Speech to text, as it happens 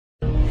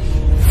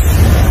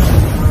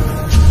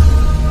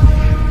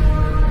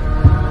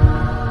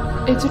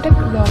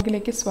ITChapter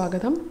ബ്ലോഗിലേക്ക്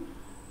സ്വാഗതം.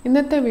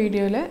 ഇന്നത്തെ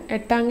വീഡിയോയിൽ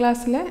 8ാം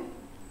ക്ലാസ്സിലെ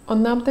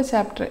ഒന്നാമത്തെ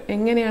ചാപ്റ്റർ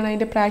എങ്ങനെയാണ്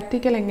അതിന്റെ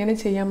പ്രാക്ടിക്കൽ എങ്ങനെ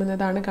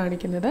ചെയ്യാമെന്നതാണ്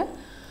കാണിക്കുന്നത്.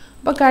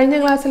 അപ്പോൾ കഴിഞ്ഞ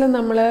ക്ലാസ്സിൽ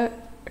നമ്മൾ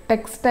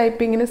ടെക്സ്റ്റ്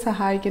ടൈപ്പിംഗിന്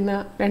സഹായിക്കുന്ന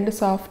രണ്ട്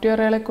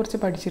സോഫ്റ്റ്വെയറുകളെ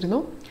കുറിച്ച്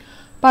പഠിച്ചിരുന്നു.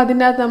 അപ്പോൾ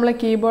അതിനകത്ത് നമ്മൾ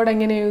കീബോർഡ്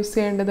എങ്ങനെ യൂസ്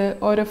ചെയ്യേണ്ടത്,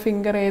 ഓരോ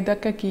ഫിംഗർ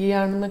ഏതൊക്കെ കീ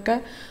ആണെന്നൊക്കെ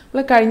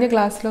നമ്മൾ കഴിഞ്ഞ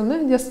ക്ലാസ്സിലൊന്ന്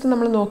ജസ്റ്റ്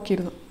നമ്മൾ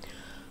നോക്കിയിരുന്നു.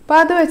 അപ്പോൾ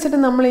അത് വെച്ചിട്ട്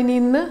നമ്മൾ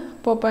ഇന്ന്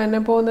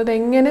പോകുന്നത്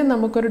എങ്ങനെ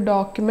നമുക്കൊരു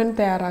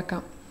ഡോക്യുമെന്റ്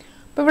തയ്യാറാക്കാം.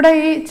 അപ്പോൾ ഇവിടെ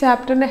ഈ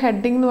ചാപ്റ്ററിൻ്റെ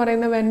ഹെഡിങ് എന്ന്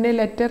പറയുന്നത് when A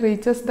letter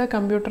reaches the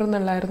computer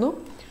എന്നുള്ളായിരുന്നു.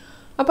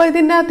 അപ്പോൾ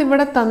ഇതിൻ്റെ അകത്ത്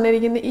ഇവിടെ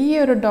തന്നിരിക്കുന്ന ഈ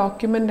ഒരു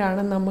ഡോക്യുമെൻ്റ്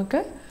ആണ് നമുക്ക്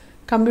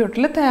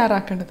കമ്പ്യൂട്ടറിൽ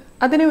തയ്യാറാക്കേണ്ടത്.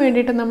 അതിന്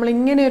വേണ്ടിയിട്ട് നമ്മൾ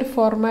ഇങ്ങനെ ഒരു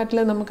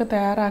ഫോർമാറ്റിൽ നമുക്ക്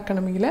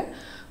തയ്യാറാക്കണമെങ്കിൽ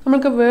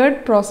നമുക്ക് വേർഡ്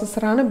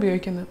പ്രോസസ്സറാണ്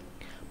ഉപയോഗിക്കുന്നത്.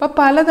 അപ്പോൾ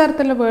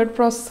പലതരത്തിലുള്ള വേർഡ്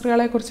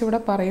പ്രോസസ്സറുകളെ കുറിച്ച്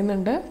ഇവിടെ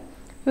പറയുന്നുണ്ട്.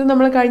 ഇത്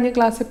നമ്മൾ കഴിഞ്ഞ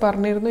ക്ലാസ്സിൽ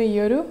പറഞ്ഞിരുന്നു. ഈ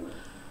ഒരു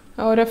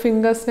ഓരോ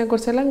ഫിംഗേഴ്സിനെ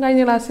കുറിച്ചെല്ലാം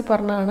കഴിഞ്ഞ ക്ലാസ്സിൽ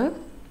പറഞ്ഞതാണ്.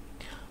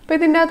 അപ്പോൾ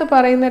ഇതിൻ്റെ അകത്ത്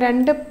പറയുന്ന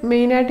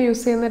മെയിനായിട്ട്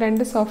യൂസ് ചെയ്യുന്ന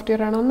രണ്ട്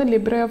സോഫ്റ്റ്വെയറാണ്. ഒന്ന്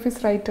ലിബ്രെ ഓഫീസ്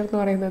റൈറ്റർ എന്ന്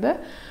പറയുന്നത്.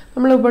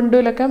 നമ്മൾ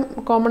ഉബുണ്ടുവിലൊക്കെ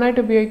കോമൺ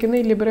ആയിട്ട് ഉപയോഗിക്കുന്ന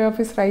ഈ ലിബ്രെ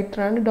ഓഫീസ്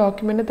റൈറ്ററാണ്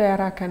ഡോക്യുമെൻറ്റ്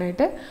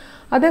തയ്യാറാക്കാനായിട്ട്.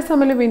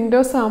 അതേസമയം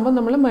വിൻഡോസ് ആകുമ്പോൾ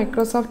നമ്മൾ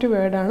മൈക്രോസോഫ്റ്റ്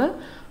വേർഡാണ്.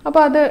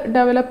 അപ്പോൾ അത്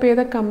ഡെവലപ്പ്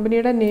ചെയ്ത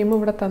കമ്പനിയുടെ നെയിം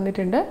ഇവിടെ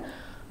തന്നിട്ടുണ്ട്.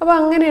 അപ്പോൾ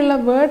അങ്ങനെയുള്ള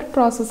വേർഡ്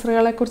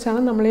പ്രോസസ്സറുകളെ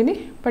കുറിച്ചാണ് നമ്മളിനി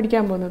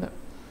പഠിക്കാൻ പോകുന്നത്.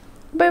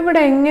 അപ്പോൾ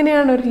ഇവിടെ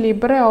എങ്ങനെയാണ് ഒരു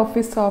ലിബ്രെ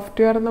ഓഫീസ്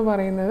സോഫ്റ്റ്വെയർ എന്ന്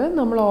പറയുന്നത്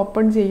നമ്മൾ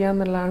ഓപ്പൺ ചെയ്യുക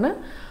എന്നുള്ളതാണ്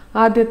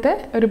ആദ്യത്തെ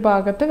ഒരു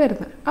ഭാഗത്ത്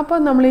വരുന്നത്. അപ്പോൾ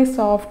നമ്മൾ ഈ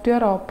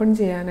സോഫ്റ്റ്വെയർ ഓപ്പൺ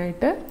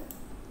ചെയ്യാനായിട്ട്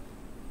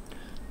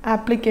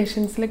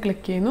ആപ്ലിക്കേഷൻസിൽ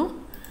ക്ലിക്ക് ചെയ്യുന്നു.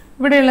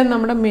 ഇവിടെയുള്ള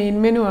നമ്മുടെ മെയിൻ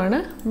മെനു ആണ്.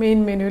 മെയിൻ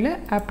മെനുവിൽ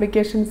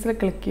ആപ്ലിക്കേഷൻസിൽ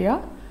ക്ലിക്ക് ചെയ്യുക.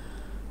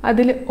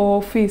 അതിൽ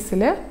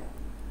ഓഫീസിൽ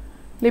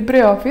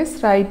ലിബ്രെ ഓഫീസ്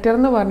റൈറ്റർ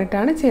എന്ന്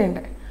പറഞ്ഞിട്ടാണ്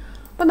ചെയ്യേണ്ടത്.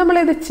 അപ്പോൾ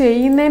നമ്മളിത്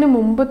ചെയ്യുന്നതിന്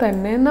മുമ്പ്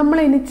തന്നെ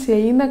നമ്മളിനി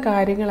ചെയ്യുന്ന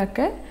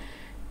കാര്യങ്ങളൊക്കെ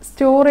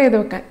സ്റ്റോർ ചെയ്ത്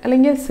വെക്കാൻ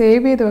അല്ലെങ്കിൽ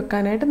സേവ് ചെയ്ത്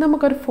വെക്കാനായിട്ട്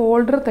നമുക്കൊരു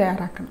ഫോൾഡർ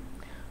തയ്യാറാക്കണം.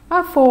 ആ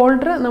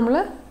ഫോൾഡർ നമ്മൾ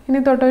ഇനി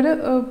തൊട്ടൊരു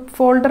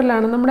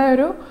ഫോൾഡറിലാണ്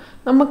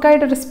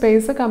നമുക്കായിട്ടൊരു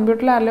സ്പേസ്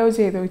കമ്പ്യൂട്ടറിൽ അലോ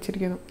ചെയ്ത്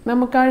വെച്ചിരിക്കുന്നു.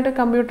 നമുക്കായിട്ട്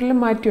കമ്പ്യൂട്ടറിൽ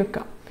മാറ്റി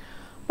വെക്കാം.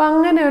 അപ്പോൾ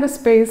അങ്ങനെ ഒരു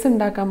സ്പേസ്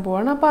ഉണ്ടാക്കാൻ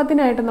പോവാണ്. അപ്പോൾ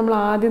അതിനായിട്ട് നമ്മൾ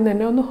ആദ്യം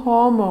തന്നെ ഒന്ന്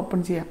ഹോം ഓപ്പൺ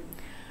ചെയ്യാം.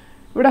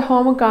 ഇവിടെ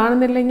ഹോം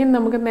കാണുന്നില്ലെങ്കിൽ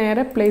നമുക്ക്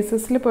നേരെ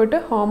പ്ലേസസിൽ പോയിട്ട്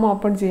ഹോം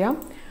ഓപ്പൺ ചെയ്യാം.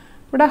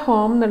 ഇവിടെ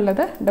ഹോം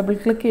എന്നുള്ളത് ഡബിൾ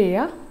ക്ലിക്ക്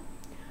ചെയ്യുക.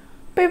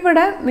 അപ്പോൾ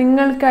ഇവിടെ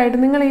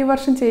നിങ്ങൾ ഈ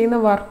വർഷം ചെയ്യുന്ന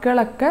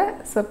വർക്കുകളൊക്കെ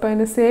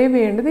സേവ്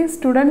ചെയ്യേണ്ടത് ഈ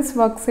സ്റ്റുഡൻസ്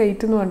വർക്ക്സ്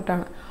 8 എന്ന്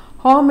പറഞ്ഞിട്ടാണ്.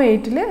 ഹോം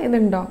 8ൽ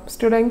ഇതുണ്ടാവും,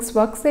 സ്റ്റുഡൻസ്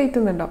വർക്ക്സ് 8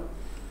 എന്നുണ്ടാവും.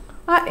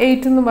 ആ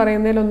 8 എന്ന്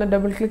പറയുന്നതിൽ ഒന്ന്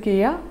ഡബിൾ ക്ലിക്ക്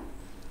ചെയ്യുക.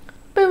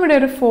 അപ്പോൾ ഇവിടെ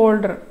ഒരു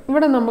ഫോൾഡർ,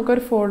 ഇവിടെ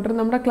നമുക്കൊരു ഫോൾഡർ,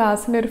 നമ്മുടെ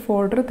ക്ലാസ്സിൻ്റെ ഒരു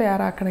ഫോൾഡർ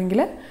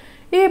തയ്യാറാക്കണമെങ്കിൽ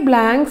ഈ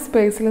ബ്ലാങ്ക്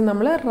സ്പേസിൽ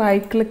നമ്മൾ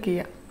റൈറ്റ് ക്ലിക്ക്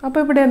ചെയ്യുക. അപ്പോൾ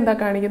ഇവിടെ എന്താ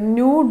കാണിക്കുന്നത്,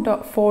 ന്യൂ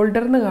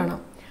ഫോൾഡർ എന്ന്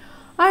കാണാം.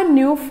 ആ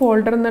ന്യൂ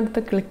ഫോൾഡർ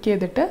എന്നടുത്ത് ക്ലിക്ക്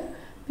ചെയ്തിട്ട്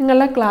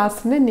നിങ്ങളുടെ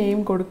ക്ലാസ്സിൻ്റെ നെയിം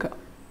കൊടുക്കുക.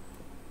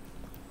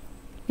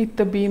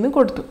 ITB എന്ന്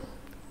കൊടുത്തു,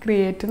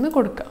 ക്രിയേറ്റ് എന്ന്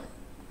കൊടുക്കുക.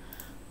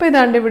 അപ്പോൾ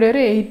ഇതാണ്ട് ഇവിടെ ഒരു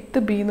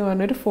 8B എന്ന്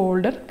പറഞ്ഞൊരു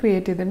ഫോൾഡർ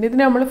ക്രിയേറ്റ് ചെയ്തിട്ടുണ്ട്.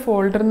 ഇതിന് നമ്മൾ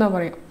ഫോൾഡർ എന്നാണ്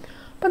പറയാം.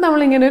 അപ്പോൾ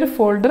നമ്മളിങ്ങനെ ഒരു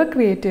ഫോൾഡർ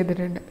ക്രിയേറ്റ്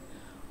ചെയ്തിട്ടുണ്ട്.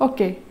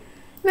 ഓക്കെ,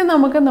 ഇനി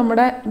നമുക്ക്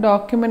നമ്മുടെ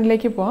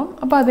ഡോക്യുമെൻറ്റിലേക്ക് പോകാം.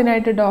 അപ്പോൾ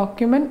അതിനായിട്ട്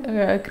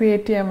ഡോക്യുമെൻറ്റ്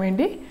ക്രിയേറ്റ് ചെയ്യാൻ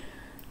വേണ്ടി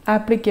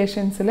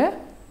ആപ്ലിക്കേഷൻസിൽ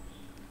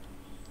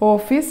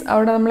ഓഫീസ്,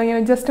 അവിടെ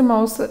നമ്മളിങ്ങനെ ജസ്റ്റ്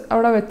മൗസ്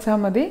അവിടെ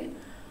വെച്ചാൽ മതി.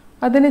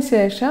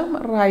 അതിനുശേഷം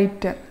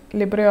റൈറ്റർ,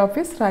 ലിബ്രെ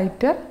ഓഫീസ്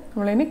റൈറ്റർ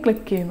നമ്മളിനി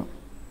ക്ലിക്ക് ചെയ്യുന്നു.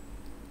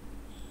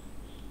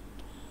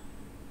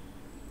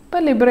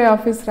 ഇപ്പോൾ ലിബ്രെ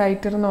ഓഫീസ്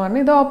റൈറ്റർ എന്ന് പറഞ്ഞ്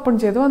ഇത് ഓപ്പൺ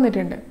ചെയ്ത്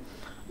വന്നിട്ടുണ്ട്.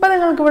 അപ്പോൾ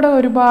നിങ്ങൾക്കിവിടെ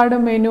ഒരുപാട്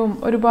മെനുവും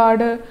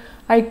ഒരുപാട്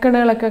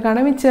ഐക്കണുകളൊക്കെ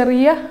കാണാം. ഈ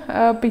ചെറിയ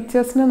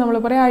പിക്ചേഴ്സിന് നമ്മൾ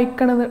പറയാം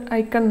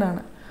ഐക്കൺ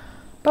എന്നാണ്.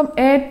 അപ്പം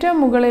ഏറ്റവും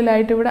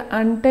മുകളിലായിട്ട് ഇവിടെ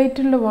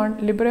അൺടൈറ്റിൽഡ് 1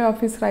 ലിബ്രെ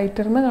ഓഫീസ്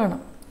റൈറ്റർ എന്ന്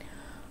കാണാം.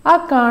 ആ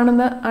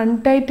കാണുന്ന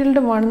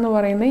അൺടൈറ്റിൽഡ് 1 എന്ന്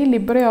പറയുന്ന ഈ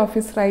ലിബ്രെ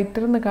ഓഫീസ്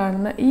റൈറ്റർ എന്ന്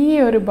കാണുന്ന ഈ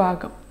ഒരു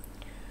ഭാഗം,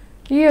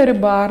 ഈ ഒരു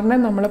ബാറിനെ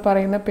നമ്മൾ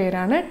പറയുന്ന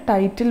പേരാണ്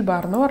ടൈറ്റിൽ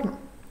ബാർ എന്ന് പറഞ്ഞു.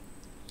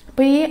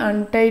 അപ്പോൾ ഈ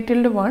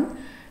അൺടൈറ്റിൽഡ് 1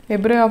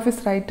 ലിബ്രെ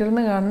ഓഫീസ് റൈറ്റർ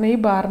എന്ന് കാണുന്ന ഈ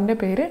ബാറിൻ്റെ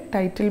പേര്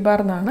ടൈറ്റിൽ ബാർ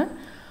എന്നാണ്.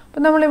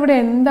 അപ്പോൾ നമ്മളിവിടെ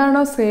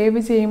എന്താണോ സേവ്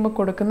ചെയ്യുമ്പോൾ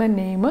കൊടുക്കുന്ന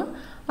നെയിം,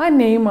 ആ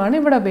നെയിമാണ്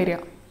ഇവിടെ വരിക.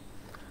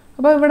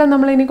 അപ്പോൾ ഇവിടെ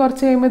നമ്മളിനി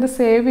കുറച്ച് കഴിയുമ്പോൾ ഇത്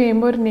സേവ്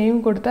ചെയ്യുമ്പോൾ ഒരു നെയിം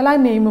കൊടുത്താൽ ആ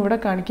നെയിം ഇവിടെ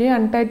കാണിക്കുക. ഈ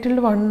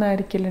അൺടൈറ്റിൽഡ് 1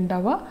 എന്നായിരിക്കില്ല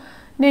ഉണ്ടാവുക,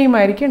 നെയിം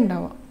ആയിരിക്കും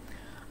ഉണ്ടാവുക.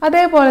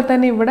 അതേപോലെ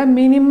തന്നെ ഇവിടെ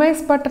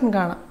മിനിമൈസ് ബട്ടൺ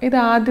കാണാം. ഇത്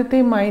ആദ്യത്തെ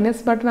ഈ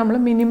മൈനസ് ബട്ടൺ നമ്മൾ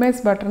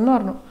മിനിമൈസ് ബട്ടൺ എന്ന്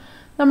പറഞ്ഞു.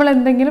 നമ്മൾ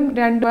എന്തെങ്കിലും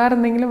വേറെ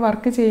എന്തെങ്കിലും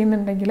വർക്ക്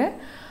ചെയ്യുന്നുണ്ടെങ്കിൽ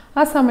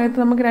ആ സമയത്ത്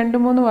നമുക്ക്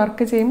 2-3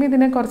 വർക്ക് ചെയ്യുമ്പോൾ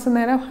ഇതിനെ കുറച്ച്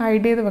നേരം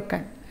ഹൈഡ് ചെയ്ത്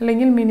വെക്കാൻ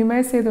അല്ലെങ്കിൽ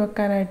മിനിമൈസ് ചെയ്ത്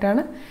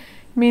വെക്കാനായിട്ടാണ്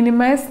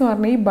മിനിമൈസ് എന്ന്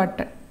പറഞ്ഞ ഈ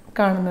ബട്ടൺ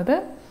കാണുന്നത്.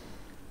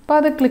 അപ്പോൾ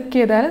അത് ക്ലിക്ക്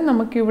ചെയ്താൽ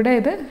നമുക്കിവിടെ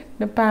ഇത്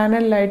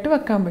പാനലിലായിട്ട്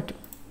വെക്കാൻ പറ്റും.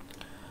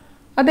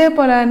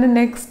 അതേപോലെ തന്നെ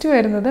നെക്സ്റ്റ്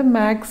വരുന്നത്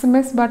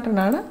മാക്സിമൈസ് ബട്ടൺ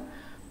ആണ്.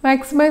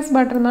 മാക്സിമൈസ്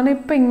ബട്ടൺ എന്ന് പറഞ്ഞാൽ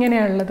ഇപ്പോൾ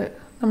ഇങ്ങനെയുള്ളത്,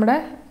 നമ്മുടെ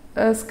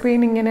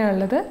സ്ക്രീൻ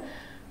ഇങ്ങനെയുള്ളത്,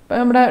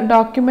 നമ്മുടെ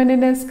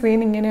ഡോക്യുമെൻറ്റിൻ്റെ സ്ക്രീൻ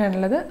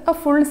ഇങ്ങനെയാണുള്ളത്. ആ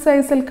ഫുൾ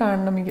സൈസിൽ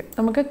കാണണമെങ്കിൽ,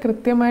 നമുക്ക്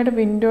കൃത്യമായിട്ട്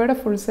വിൻഡോയുടെ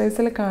ഫുൾ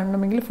സൈസിൽ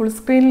കാണണമെങ്കിൽ, ഫുൾ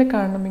സ്ക്രീനിൽ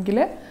കാണണമെങ്കിൽ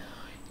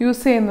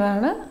യൂസ്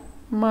ചെയ്യുന്നതാണ്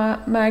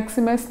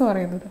മാക്സിമൈസ് എന്ന്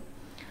പറയുന്നത്.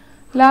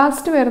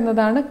 ലാസ്റ്റ്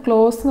വരുന്നതാണ്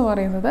ക്ലോസ് എന്ന്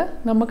പറയുന്നത്.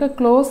 നമുക്ക്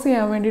ക്ലോസ്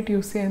ചെയ്യാൻ വേണ്ടിയിട്ട്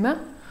യൂസ് ചെയ്യുന്ന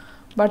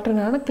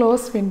ബട്ടണാണ്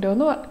ക്ലോസ്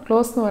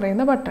എന്ന്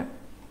പറയുന്ന ബട്ടൺ.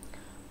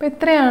 അപ്പോൾ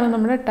ഇത്രയാണ്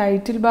നമ്മുടെ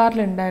ടൈറ്റിൽ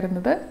ബാറിൽ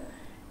ഉണ്ടായിരുന്നത്.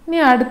 ഇനി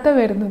അടുത്ത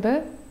വരുന്നത്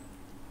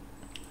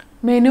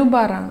മെനു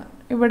ബാറാണ്.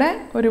 ഇവിടെ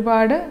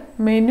ഒരുപാട്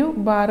മെനു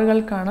ബാറുകൾ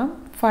കാണാം.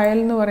 ഫയൽ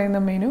എന്ന് പറയുന്ന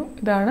മെനു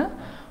ഇതാണ്.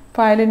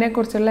 ഫയലിനെ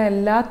കുറിച്ചുള്ള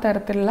എല്ലാ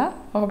തരത്തിലുള്ള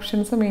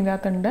ഓപ്ഷൻസും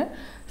ഇതിനകത്തുണ്ട്.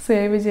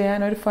 സേവ് ചെയ്യാൻ,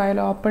 ഒരു ഫയൽ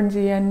ഓപ്പൺ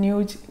ചെയ്യാൻ,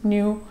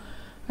 ന്യൂ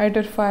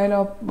ആയിട്ടൊരു ഫയൽ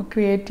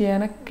ക്രിയേറ്റ്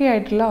ചെയ്യാനൊക്കെ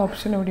ആയിട്ടുള്ള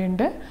ഓപ്ഷൻ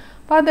ഇവിടെയുണ്ട്.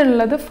 അപ്പോൾ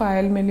അതുള്ളത്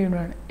ഫയൽ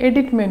മെനുവാണ്.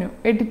 എഡിറ്റ് മെനു,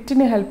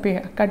 എഡിറ്റിന് ഹെൽപ്പ്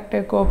ചെയ്യുക. കട്ട്,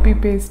 കോപ്പി,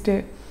 പേസ്റ്റ്,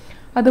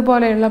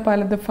 അതുപോലെയുള്ള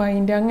പലത്,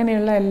 ഫൈൻഡ്,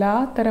 അങ്ങനെയുള്ള എല്ലാ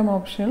തരം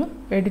ഓപ്ഷനുകളും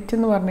എഡിറ്റ്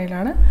എന്ന്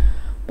പറഞ്ഞതിലാണ്.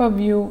 ഇപ്പോൾ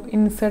വ്യൂ,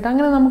 ഇൻസേർട്ട്,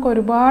 അങ്ങനെ നമുക്ക്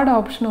ഒരുപാട്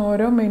ഓപ്ഷൻ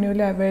ഓരോ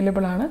മെനുവിലും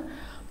അവൈലബിൾ ആണ്.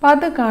 അപ്പോൾ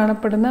അത്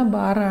കാണപ്പെടുന്ന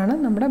ബാറാണ്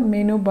നമ്മുടെ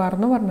മെനു ബാർ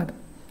എന്ന് പറഞ്ഞത്.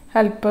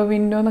 ഹെൽപ്പ്,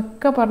 വിൻഡോ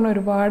എന്നൊക്കെ പറഞ്ഞ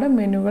ഒരുപാട്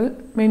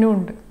മെനു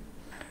ഉണ്ട്.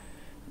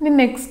 ഇനി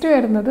നെക്സ്റ്റ്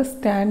വരുന്നത്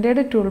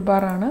സ്റ്റാൻഡേർഡ് ടൂൾ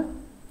ബാറാണ്.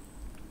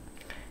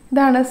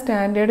 ഇതാണ്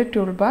സ്റ്റാൻഡേർഡ്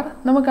ടൂൾ ബാർ.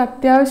 നമുക്ക്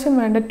അത്യാവശ്യം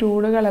വേണ്ട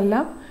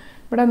ടൂളുകളെല്ലാം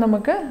ഇവിടെ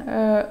നമുക്ക്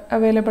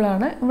അവൈലബിൾ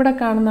ആണ്. ഇവിടെ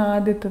കാണുന്ന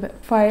ആദ്യത്തേത്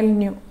ഫയൽ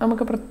ന്യൂ.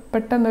 നമുക്ക്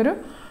പെട്ടെന്നൊരു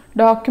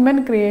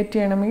ഡോക്യുമെൻറ്റ് ക്രിയേറ്റ്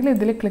ചെയ്യണമെങ്കിൽ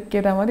ഇതിൽ ക്ലിക്ക്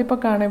ചെയ്താൽ മതി. ഇപ്പോൾ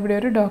കാണാം ഇവിടെ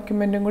ഒരു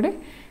ഡോക്യുമെൻറ്റും കൂടി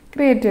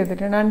ക്രിയേറ്റ്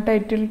ചെയ്തിട്ടുണ്ട്,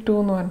 അൺടൈറ്റിൽ 2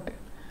 എന്ന് പറഞ്ഞിട്ട്.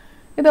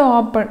 ഇത്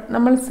ഓപ്പൺ,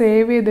 നമ്മൾ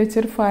സേവ് ചെയ്ത്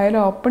വെച്ചൊരു ഫയൽ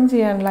ഓപ്പൺ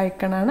ചെയ്യാനുള്ള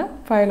ഐക്കണാണ്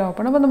ഫയൽ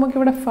ഓപ്പൺ. അപ്പോൾ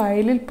നമുക്കിവിടെ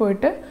ഫയലിൽ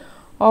പോയിട്ട്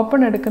ഓപ്പൺ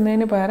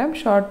എടുക്കുന്നതിന് പകരം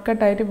ഷോർട്ട്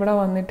കട്ടായിട്ട് ഇവിടെ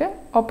വന്നിട്ട്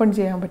ഓപ്പൺ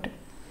ചെയ്യാൻ പറ്റും.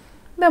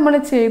 ഇത് നമ്മൾ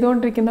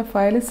ചെയ്തുകൊണ്ടിരിക്കുന്ന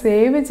ഫയൽ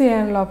സേവ്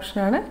ചെയ്യാനുള്ള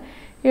ഓപ്ഷനാണ്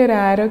ഈ ഒരു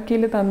ആരോ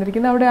കീയിൽ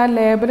തന്നിരിക്കുന്നത്. അവിടെ ആ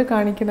ലേബൽ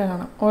കാണിക്കുന്ന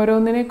കാണാം.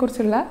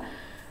 ഓരോന്നിനെക്കുറിച്ചുള്ള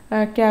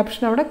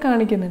ക്യാപ്ഷൻ അവിടെ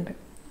കാണിക്കുന്നുണ്ട്.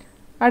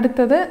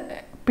 അടുത്തത്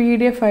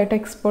PDF ആയിട്ട്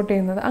എക്സ്പോർട്ട്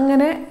ചെയ്യുന്നത്.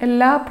 അങ്ങനെ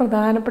എല്ലാ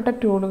പ്രധാനപ്പെട്ട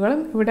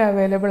ടൂളുകളും ഇവിടെ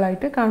അവൈലബിൾ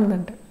ആയിട്ട്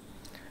കാണുന്നുണ്ട്.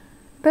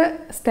 ഇത്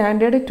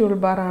സ്റ്റാൻഡേർഡ് ടൂൾ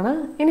ബാറാണ്.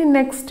 ഇനി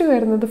നെക്സ്റ്റ്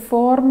വരുന്നത്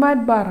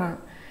ഫോർമാറ്റ് ബാറാണ്.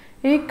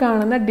 ഈ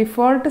കാണുന്ന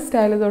ഡിഫോൾട്ട്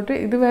സ്റ്റൈൽ തൊട്ട്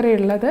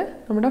ഇതുവരെയുള്ളത്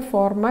നമ്മുടെ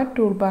ഫോർമാറ്റ്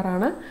ടൂൾ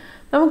ബാറാണ്.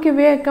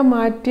 നമുക്കിവയൊക്കെ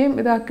മാറ്റിയും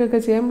ഇതാക്കുകയൊക്കെ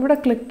ചെയ്യാം. ഇവിടെ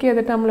ക്ലിക്ക്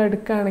ചെയ്തിട്ട് നമ്മൾ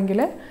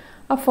എടുക്കുകയാണെങ്കിൽ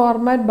ആ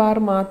ഫോർമാറ്റ് ബാർ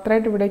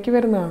മാത്രമായിട്ട് ഇവിടേക്ക്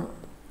വരുന്നതാണ്.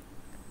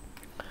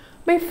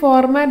 അപ്പോൾ ഈ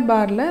ഫോർമാറ്റ്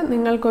ബാറിൽ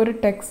നിങ്ങൾക്കൊരു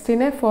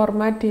ടെക്സ്റ്റിനെ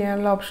ഫോർമാറ്റ്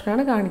ചെയ്യാനുള്ള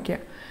ഓപ്ഷനാണ് കാണിക്കുക.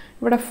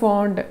 ഇവിടെ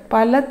ഫോണ്ട്,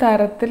 പല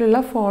തരത്തിലുള്ള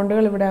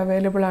ഫോണ്ടുകൾ ഇവിടെ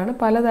അവൈലബിൾ ആണ്.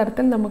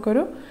 പലതരത്തിൽ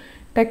നമുക്കൊരു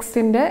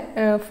ടെക്സ്റ്റിൻ്റെ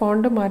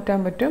ഫോണ്ട് മാറ്റാൻ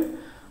പറ്റും.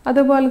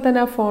 അതുപോലെ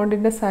തന്നെ ആ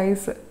ഫോണ്ടിൻ്റെ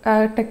സൈസ്,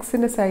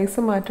 ടെക്സ്റ്റിൻ്റെ സൈസ്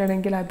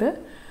മാറ്റണമെങ്കിൽ അത്,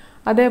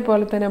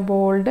 അതേപോലെ തന്നെ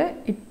ബോൾഡ്,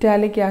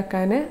 ഇറ്റാലിക്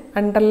ആക്കാൻ,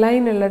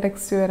 അണ്ടർലൈൻ ഉള്ള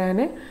ടെക്സ്റ്റ് വരാൻ,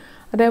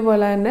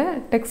 അതേപോലെ തന്നെ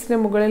ടെക്സ്റ്റിന്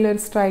മുകളിൽ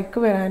ഒരു സ്ട്രൈക്ക്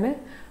വരാൻ,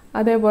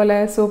 അതേപോലെ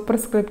സൂപ്പർ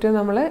സ്ക്രിപ്റ്റ്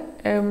നമ്മൾ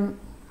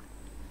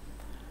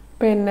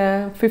പിന്നെ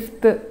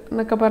 5th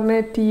എന്നൊക്കെ പറഞ്ഞ്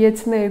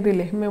TH എന്ന്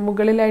എഴുതില്ലേ,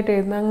 മുകളിലായിട്ട്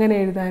എഴുതുന്ന, അങ്ങനെ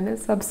എഴുതാൻ,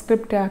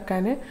 സബ്സ്ക്രിപ്റ്റ്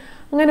ആക്കാൻ,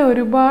 അങ്ങനെ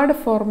ഒരുപാട്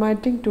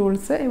ഫോർമാറ്റിംഗ്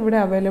ടൂൾസ് ഇവിടെ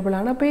അവൈലബിൾ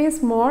ആണ്. അപ്പോൾ ഈ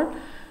സ്മോൾ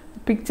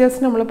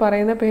പിക്ചേഴ്സ് നമ്മൾ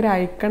പറയുന്ന പേര്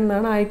ഐക്കൺ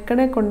എന്നാണ്.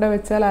 ഐക്കണെ കൊണ്ട്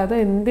വെച്ചാൽ അത്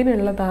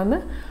എന്തിനുള്ളതാണ്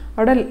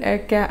അവിടെ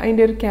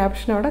അതിൻ്റെ ഒരു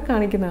ക്യാപ്ഷൻ അവിടെ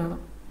കാണിക്കുന്നതാണ്.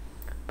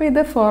 അപ്പോൾ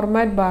ഇത്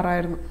ഫോർമാറ്റ്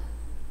ബാറായിരുന്നു.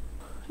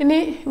 ഇനി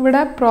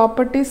ഇവിടെ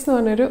പ്രോപ്പർട്ടീസ് എന്ന്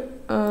പറഞ്ഞൊരു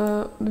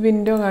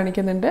വിൻഡോ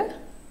കാണിക്കുന്നുണ്ട്.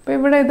 അപ്പോൾ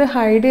ഇവിടെ ഇത്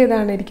ഹൈഡ്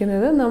ചെയ്താണ്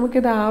ഇരിക്കുന്നത്.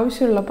 നമുക്കിത്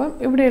ആവശ്യമുള്ളപ്പം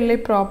ഇവിടെയുള്ള ഈ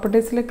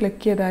പ്രോപ്പർട്ടീസിൽ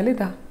ക്ലിക്ക് ചെയ്താൽ,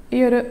 ഈ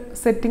ഒരു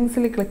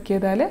സെറ്റിങ്സിൽ ക്ലിക്ക്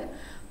ചെയ്താൽ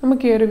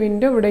നമുക്ക് ഈ ഒരു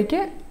വിൻഡോ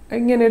ഇവിടേക്ക്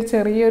ഇങ്ങനെ ഒരു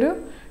ചെറിയൊരു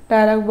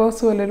ഡയലോഗ്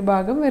ബോക്സ് പോലൊരു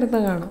ഭാഗം വരുന്ന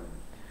കാണാം.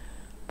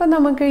 അപ്പം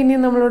നമുക്ക് ഇനി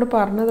നമ്മളോട്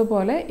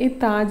പറഞ്ഞതുപോലെ ഈ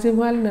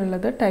താജ്മഹൽ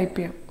എന്നുള്ളത് ടൈപ്പ്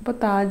ചെയ്യാം. അപ്പോൾ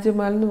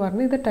താജ്മഹൽ എന്ന്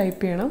പറഞ്ഞ് ഇത്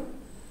ടൈപ്പ് ചെയ്യണം.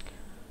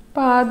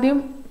 അപ്പോൾ ആദ്യം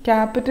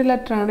ക്യാപിറ്റൽ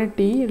ലെറ്ററാണ്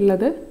T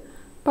ഉള്ളത്.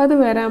 അപ്പോൾ അത്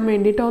വരാൻ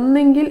വേണ്ടിയിട്ട്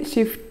ഒന്നെങ്കിൽ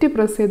ഷിഫ്റ്റ്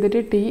പ്രസ്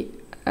ചെയ്തിട്ട് T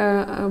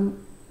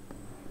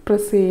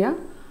പ്രസ് ചെയ്യുക,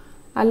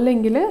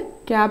 അല്ലെങ്കിൽ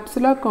ക്യാപ്സ്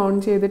ലോക്ക് ഓൺ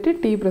ചെയ്തിട്ട്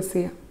T പ്രസ്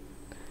ചെയ്യുക.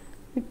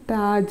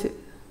 താജ്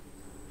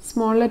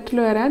സ്മോൾ ലെറ്ററിൽ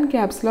വരാൻ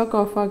ക്യാപ്സ് ലോക്ക്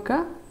ഓഫ് ആക്കുക.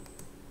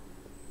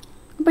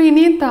 അപ്പോൾ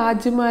ഇനിയും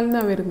താജ്മഹൽ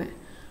എന്നാണ് വരുന്നത്.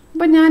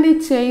 അപ്പോൾ ഞാൻ ഈ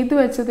ചെയ്ത്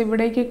വെച്ചത്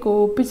ഇവിടേക്ക്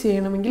കോപ്പി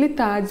ചെയ്യണമെങ്കിൽ,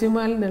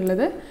 താജ്മഹൽ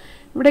എന്നുള്ളത്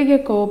ഇവിടേക്ക്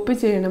കോപ്പി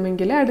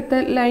ചെയ്യണമെങ്കിൽ അടുത്ത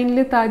ലൈനിൽ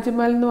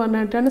താജ്മഹൽ എന്ന്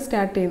പറഞ്ഞിട്ടാണ്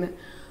സ്റ്റാർട്ട് ചെയ്യുന്നത്.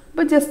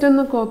 അപ്പോൾ ജസ്റ്റ്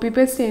ഒന്ന് കോപ്പി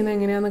പേസ്റ്റ് ചെയ്യുന്നത്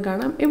എങ്ങനെയാണെന്ന്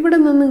കാണാം. ഇവിടെ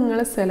നിന്ന്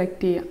നിങ്ങൾ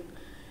സെലക്ട് ചെയ്യുക.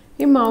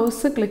 ഈ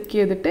മൗസ് ക്ലിക്ക്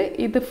ചെയ്തിട്ട്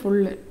ഇത്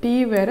ഫുള്ള് T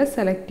വരെ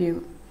സെലക്ട്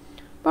ചെയ്യുന്നു.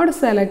 അപ്പോൾ അവിടെ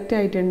സെലക്ട്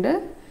ആയിട്ടുണ്ട്.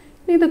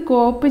 ഇത്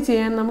കോപ്പി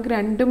ചെയ്യാൻ നമുക്ക്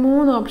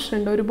 2-3 ഓപ്ഷൻ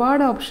ഉണ്ട്,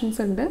 ഒരുപാട്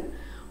ഓപ്ഷൻസ് ഉണ്ട്.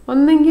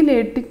 ഒന്നെങ്കിൽ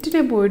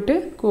എഡിറ്റിന് പോയിട്ട്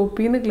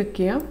കോപ്പിന്ന് ക്ലിക്ക്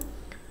ചെയ്യാം,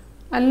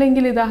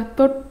 അല്ലെങ്കിൽ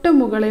തൊട്ട്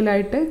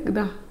മുകളിലായിട്ട്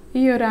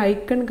ഈ ഒരു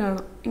ഐക്കൺ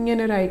കാണാം,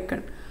 ഇങ്ങനെ ഒരു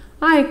ഐക്കൺ.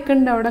 ആ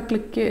ഐക്കണിൻ്റെ അവിടെ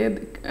ക്ലിക്ക് ചെയ്ത്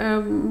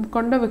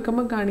കൊണ്ട്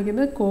വെക്കുമ്പോൾ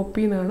കാണിക്കുന്നത്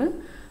കോപ്പി എന്നാണ്.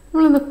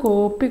 നമ്മളൊന്ന്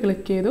കോപ്പി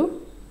ക്ലിക്ക് ചെയ്തു.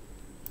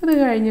 അത്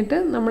കഴിഞ്ഞിട്ട്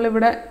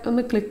നമ്മളിവിടെ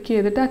ഒന്ന് ക്ലിക്ക്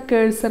ചെയ്തിട്ട് ആ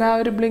കേഴ്സർ, ആ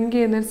ഒരു ബ്ലിങ്ക്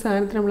ചെയ്യുന്നൊരു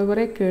സാധനത്തിന് നമ്മൾ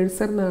പറയുക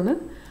കേഴ്സർ എന്നാണ്.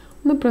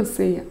 ഒന്ന് പ്രസ്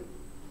ചെയ്യാം.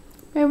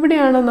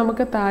 എവിടെയാണോ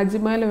നമുക്ക്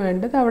താജ്മഹൽ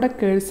വേണ്ടത് അവിടെ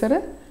കേഴ്സർ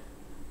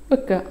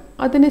വെക്കുക.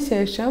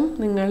 അതിനുശേഷം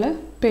നിങ്ങൾ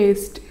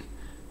പേസ്റ്റ്,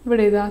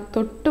 ഇവിടെ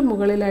തൊട്ട്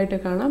മുകളിലായിട്ട്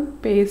കാണാം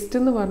പേസ്റ്റ്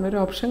എന്ന് പറഞ്ഞൊരു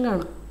ഓപ്ഷൻ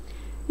കാണാം.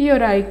 ഈ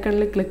ഒരു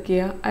ഐക്കണിൽ ക്ലിക്ക്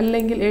ചെയ്യുക,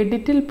 അല്ലെങ്കിൽ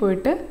എഡിറ്റിൽ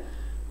പോയിട്ട്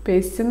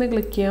പേസ്റ്റ് എന്ന്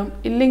ക്ലിക്ക് ചെയ്യാം.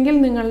 ഇല്ലെങ്കിൽ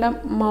നിങ്ങളുടെ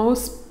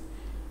മൗസ്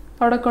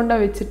അവിടെ കൊണ്ട്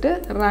വെച്ചിട്ട്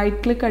റൈറ്റ്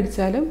ക്ലിക്ക്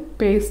അടിച്ചാലും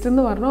പേസ്റ്റ്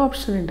എന്ന് പറഞ്ഞ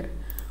ഓപ്ഷൻ ഉണ്ട്.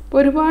 അപ്പോൾ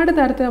ഒരുപാട്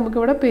തരത്തിൽ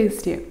നമുക്കിവിടെ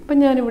പേസ്റ്റ് ചെയ്യാം. അപ്പം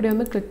ഞാനിവിടെ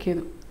ഒന്ന് ക്ലിക്ക്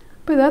ചെയ്തു.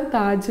 അപ്പോൾ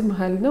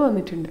താജ്മഹൽ എന്ന്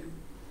വന്നിട്ടുണ്ട്.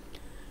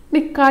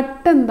 ഇനി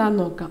കട്ട്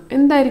എന്താണെന്ന് നോക്കാം.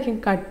 എന്തായിരിക്കും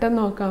കട്ടെന്ന്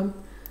നോക്കാം.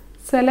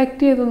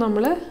 സെലക്ട് ചെയ്തു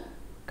നമ്മൾ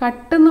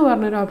കട്ടെന്ന്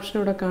പറഞ്ഞൊരു ഓപ്ഷൻ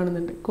ഇവിടെ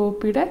കാണുന്നുണ്ട്.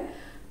 കോപ്പിയുടെ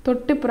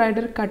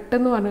തൊട്ടിപ്പുറമായിട്ടൊരു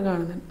കട്ടെന്ന് പറഞ്ഞ്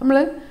കാണുന്നുണ്ട്. നമ്മൾ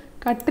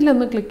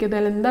കട്ടിലൊന്ന് ക്ലിക്ക്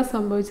ചെയ്താൽ എന്താ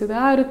സംഭവിച്ചത്?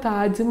 ആ ഒരു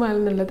താജ്മഹൽ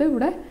എന്നുള്ളത്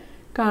ഇവിടെ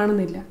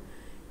കാണുന്നില്ല.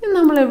 ഇനി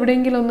നമ്മൾ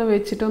എവിടെയെങ്കിലും ഒന്ന്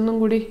വെച്ചിട്ട് ഒന്നും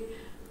കൂടി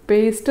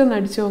പേസ്റ്റ് ഒന്ന്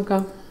അടിച്ചു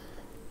നോക്കാം.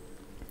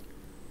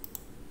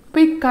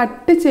 അപ്പോൾ ഈ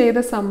കട്ട് ചെയ്ത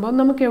സംഭവം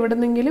നമുക്ക്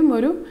എവിടെന്നെങ്കിലും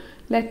ഒരു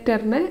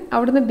ലെറ്ററിനെ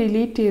അവിടുന്ന്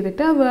ഡിലീറ്റ്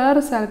ചെയ്തിട്ട്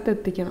വേറെ സ്ഥലത്ത്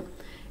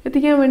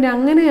എത്തിക്കാൻ വേണ്ടി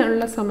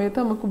അങ്ങനെയുള്ള സമയത്ത്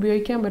നമുക്ക്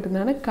ഉപയോഗിക്കാൻ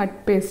പറ്റുന്നതാണ് കട്ട്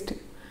പേസ്റ്റ്.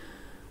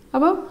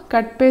 അപ്പം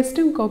കട്ട്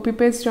പേസ്റ്റും കോപ്പി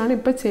പേസ്റ്റുമാണ്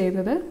ഇപ്പോൾ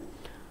ചെയ്തത്.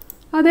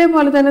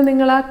 അതേപോലെ തന്നെ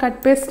നിങ്ങൾ ആ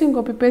കട്ട് പേസ്റ്റും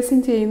കോപ്പി പേസ്റ്റും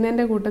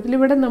ചെയ്യുന്നതിൻ്റെ കൂട്ടത്തിൽ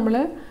ഇവിടെ നമ്മൾ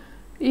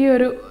ഈ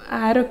ഒരു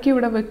ആരോക്കി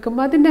ഇവിടെ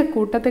വെക്കുമ്പോൾ അതിൻ്റെ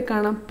കൂട്ടത്തിൽ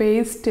കാണാം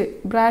പേസ്റ്റ്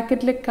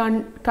ബ്രാക്കറ്റിൽ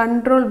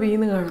കൺട്രോൾ V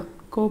എന്ന് കാണാം.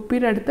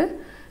 കോപ്പിയുടെ അടുത്ത്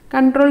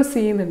കൺട്രോൾ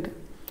C എന്നുണ്ട്.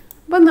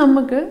 അപ്പം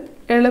നമുക്ക്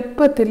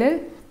എളുപ്പത്തിൽ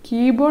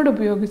കീബോർഡ്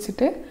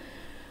ഉപയോഗിച്ചിട്ട്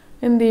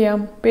എന്ത്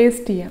ചെയ്യാം?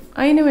 പേസ്റ്റ് ചെയ്യാം.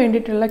 അതിന്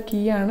വേണ്ടിയിട്ടുള്ള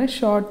കീ ആണ്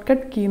ഷോർട്ട്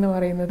കട്ട് കീ എന്ന്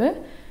പറയുന്നത്.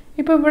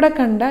 ഇപ്പോൾ ഇവിടെ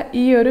കണ്ട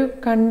ഈ ഒരു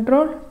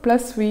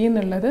Ctrl+V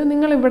എന്നുള്ളത്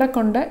നിങ്ങളിവിടെ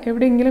കൊണ്ട്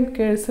എവിടെയെങ്കിലും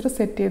കേഴ്സർ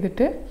സെറ്റ്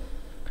ചെയ്തിട്ട്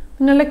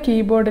നിങ്ങളുടെ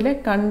കീബോർഡിൽ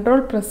കൺട്രോൾ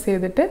പ്രസ്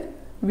ചെയ്തിട്ട്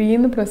V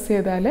എന്ന് പ്രസ്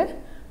ചെയ്താൽ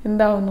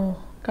എന്താവുന്നു?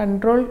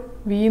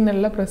 Ctrl+V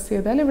എന്നുള്ള പ്രസ്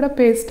ചെയ്താൽ ഇവിടെ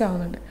പേസ്റ്റ്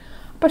ആവുന്നുണ്ട്.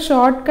 അപ്പോൾ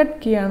ഷോർട്ട് കട്ട്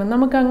കീ ആണ്.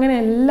 നമുക്ക് അങ്ങനെ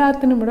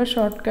എല്ലാത്തിനും ഇവിടെ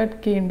ഷോർട്ട് കട്ട്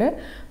കീ ഉണ്ട്.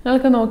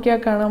 നിങ്ങൾക്ക് നോക്കിയാൽ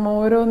കാണാം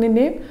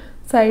ഓരോന്നിൻ്റെയും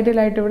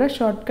സൈഡിലായിട്ട് ഇവിടെ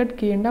ഷോർട്ട് കട്ട്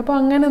കീ ഉണ്ട്. അപ്പോൾ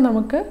അങ്ങനെ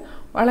നമുക്ക്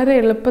വളരെ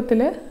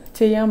എളുപ്പത്തിൽ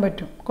ചെയ്യാൻ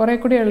പറ്റും. കുറേ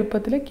കൂടി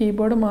എളുപ്പത്തിൽ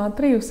കീബോർഡ്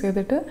മാത്രം യൂസ്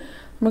ചെയ്തിട്ട്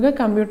നമുക്ക്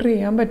കമ്പ്യൂട്ടർ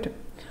ചെയ്യാൻ പറ്റും.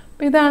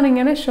 അപ്പോൾ ഇതാണ്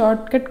ഇങ്ങനെ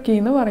ഷോർട്ട് കട്ട് കീ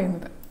എന്ന്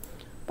പറയുന്നത്.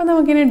 അപ്പോൾ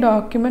നമുക്കിനി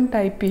ഡോക്യുമെൻറ്റ്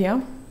ടൈപ്പ് ചെയ്യാം.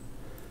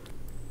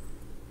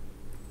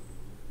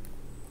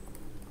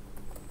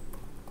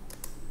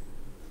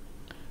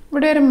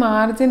 ഇവിടെ ഒരു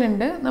മാർജിൻ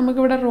ഉണ്ട്.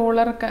 നമുക്കിവിടെ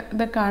റൂളറൊക്കെ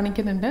ഇത്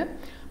കാണിക്കുന്നുണ്ട്.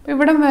 അപ്പോൾ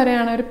ഇവിടം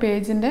വരെയാണ് ഒരു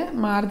പേജിൻ്റെ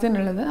മാർജിൻ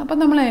ഉള്ളത്. അപ്പോൾ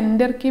നമ്മൾ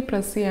എൻ്റർ കീ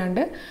പ്രസ്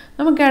ചെയ്യാണ്ട്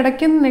നമുക്ക്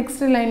ഇടയ്ക്ക്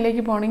നെക്സ്റ്റ്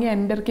ലൈനിലേക്ക് പോകണമെങ്കിൽ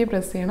എൻ്റർ കീ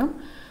പ്രസ് ചെയ്യണം.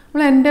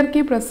 നമ്മൾ എൻ്റർ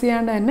കീ പ്രസ്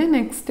ചെയ്യാണ്ട് തന്നെ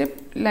നെക്സ്റ്റ്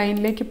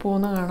ലൈനിലേക്ക്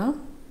പോകുന്ന കാണാം.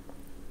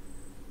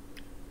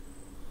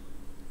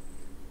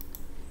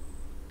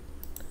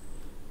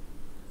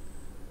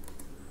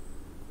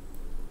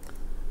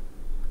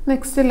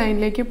 നെക്സ്റ്റ്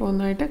ലൈനിലേക്ക്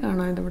പോകുന്നതായിട്ട്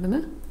കാണാം.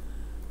 ഇവിടുന്ന്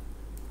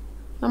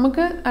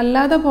നമുക്ക്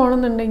അല്ലാതെ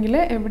പോകണമെന്നുണ്ടെങ്കിൽ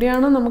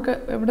എവിടെയാണോ നമുക്ക്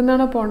എവിടെ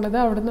നിന്നാണോ പോകേണ്ടത്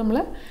അവിടെ നമ്മൾ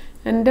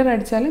എൻ്റർ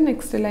അടിച്ചാൽ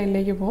നെക്സ്റ്റ്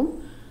ലൈനിലേക്ക് പോകും.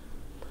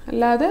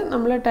 അല്ലാതെ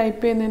നമ്മൾ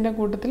ടൈപ്പ് ചെയ്യുന്നതിൻ്റെ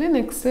കൂട്ടത്തിൽ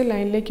നെക്സ്റ്റ്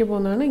ലൈനിലേക്ക്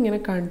പോകുന്നതാണ് ഇങ്ങനെ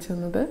കാണിച്ചു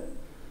തന്നത്.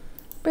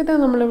 അപ്പോൾ ഇതാ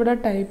നമ്മളിവിടെ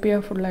ടൈപ്പ്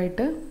ചെയ്യുക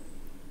ഫുള്ളായിട്ട്.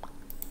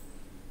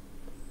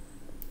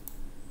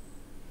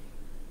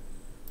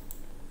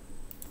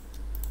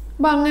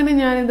 അപ്പോൾ അങ്ങനെ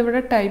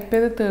ഞാനിതിവിടെ ടൈപ്പ്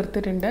ചെയ്ത്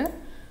തീർത്തിട്ടുണ്ട്.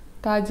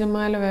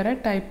 താജ്മഹൽ വരെ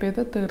ടൈപ്പ്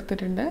ചെയ്ത്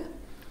തീർത്തിട്ടുണ്ട്.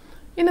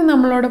 ഇനി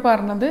നമ്മളോട്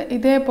പറഞ്ഞത്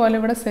ഇതേപോലെ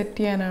ഇവിടെ സെറ്റ്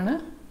ചെയ്യാനാണ്.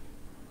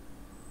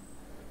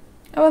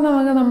 അപ്പോൾ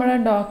നമുക്ക് നമ്മുടെ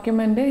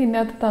ഡോക്യുമെൻ്റ്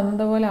ഇതിനകത്ത്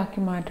തന്നതുപോലെ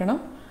ആക്കി മാറ്റണം.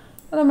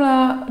 അപ്പോൾ നമ്മൾ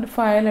ആ ഒരു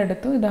ഫയൽ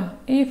എടുത്തു. ഇതാ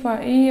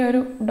ഈ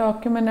ഒരു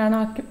ഡോക്യുമെൻ്റാണ്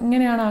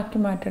ഇങ്ങനെയാണ്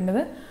ആക്കി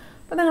മാറ്റേണ്ടത്.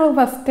 അപ്പോൾ നിങ്ങൾ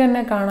ഫസ്റ്റ്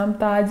തന്നെ കാണാം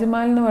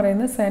താജ്മഹൽ എന്ന്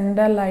പറയുന്നത്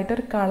സെൻറ്ററിലായിട്ട്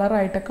ഒരു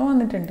കളറായിട്ടൊക്കെ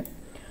വന്നിട്ടുണ്ട്.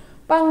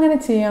 അപ്പോൾ അങ്ങനെ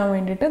ചെയ്യാൻ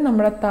വേണ്ടിയിട്ട്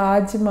നമ്മുടെ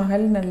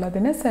താജ്മഹൽ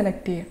എന്നുള്ളതിനെ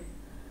സെലക്ട് ചെയ്യാം.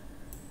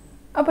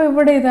 അപ്പോൾ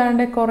ഇവിടെ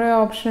ഇതാണ്ട് കുറേ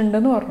ഓപ്ഷൻ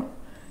ഉണ്ടെന്ന് പറഞ്ഞു.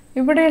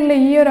 ഇവിടെയുള്ള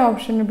ഈ ഒരു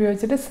ഓപ്ഷൻ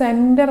ഉപയോഗിച്ചിട്ട്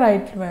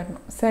സെൻറ്ററായിട്ട്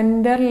വരണം.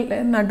 സെൻറ്ററിൽ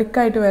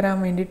നടുക്കായിട്ട് വരാൻ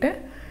വേണ്ടിയിട്ട്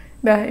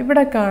ഇതാ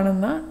ഇവിടെ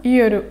കാണുന്ന ഈ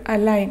ഒരു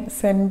അലൈൻ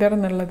സെൻറ്റർ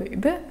എന്നുള്ളത്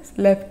ഇത്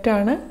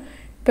ലെഫ്റ്റാണ്,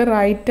 ഇത്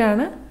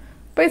റൈറ്റാണ്.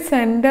 അപ്പോൾ ഈ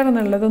സെൻറ്റർ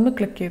എന്നുള്ളതൊന്ന്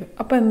ക്ലിക്ക് ചെയ്തു.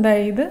 അപ്പോൾ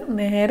എന്തായി? ഇത്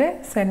നേരെ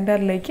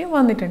സെൻറ്ററിലേക്ക്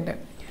വന്നിട്ടുണ്ട്.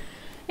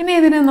 ഇനി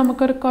ഇതിനെ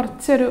നമുക്കൊരു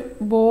കുറച്ചൊരു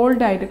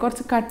ബോൾഡായിട്ട്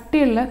കുറച്ച്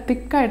കട്ടിയുള്ള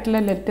തിക്കായിട്ടുള്ള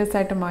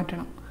ലെറ്റേഴ്സായിട്ട്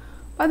മാറ്റണം.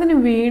 അപ്പോൾ അതിന്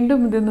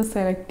വീണ്ടും ഇതൊന്ന്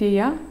സെലക്ട്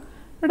ചെയ്യാം.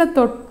 ഇവിടെ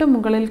തൊട്ട്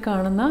മുകളിൽ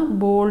കാണുന്ന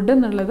ബോൾഡ്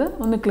എന്നുള്ളത്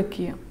ഒന്ന് ക്ലിക്ക്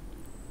ചെയ്യാം.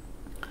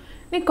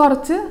 ഇനി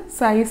കുറച്ച്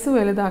സൈസ്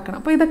വലുതാക്കണം.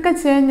 അപ്പോൾ ഇതൊക്കെ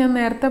ചെയ്യാൻ ഞാൻ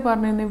നേരത്തെ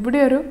പറഞ്ഞിരുന്നു ഇവിടെ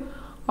ഒരു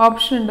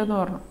ഓപ്ഷൻ ഉണ്ടെന്ന്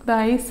പറഞ്ഞു.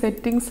 അതായി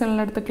സെറ്റിങ്സ്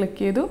എന്നുള്ളടത്ത് ക്ലിക്ക്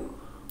ചെയ്തു.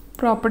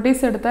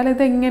 പ്രോപ്പർട്ടീസ് എടുത്താൽ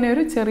ഇത് ഇങ്ങനെ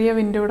ഒരു ചെറിയ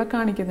വിൻഡോ ഇവിടെ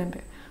കാണിക്കുന്നുണ്ട്.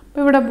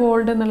 അപ്പോൾ ഇവിടെ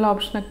ബോൾഡ് എന്നുള്ള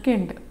ഓപ്ഷനൊക്കെ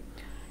ഉണ്ട്.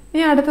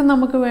 ഇനി അടുത്ത്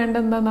നമുക്ക് വേണ്ട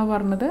എന്താണെന്നാണ്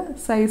പറഞ്ഞത്?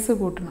 സൈസ്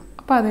കൂട്ടണം.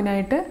 അപ്പോൾ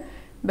അതിനായിട്ട്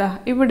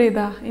ഇവിടെ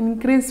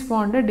ഇൻക്രീസ്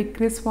ഫോണ്ട്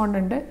ഡിക്രീസ് ഫോണ്ട്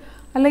ഉണ്ട്.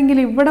 അല്ലെങ്കിൽ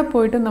ഇവിടെ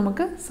പോയിട്ട്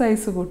നമുക്ക്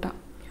സൈസ് കൂട്ടാം.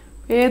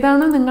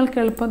 ഏതാണോ നിങ്ങൾക്ക്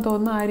എളുപ്പം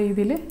തോന്നുന്നത് ആ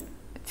രീതിയിൽ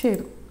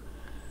ചെയ്തു.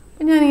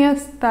 അപ്പോൾ ഞാൻ ഈ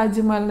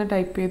താജ്മഹലിന്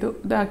ടൈപ്പ് ചെയ്തു.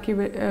 ഇതാക്കി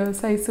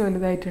സൈസ്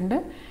വലുതായിട്ടുണ്ട്.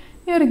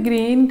 ഈ ഒരു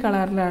ഗ്രീൻ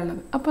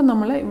കളറിലുള്ളത്. അപ്പോൾ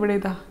നമ്മൾ ഇവിടെ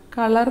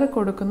കളറ്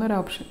കൊടുക്കുന്ന ഒരു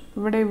ഓപ്ഷൻ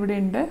ഇവിടെ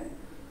ഉണ്ട്.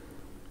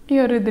 ഈ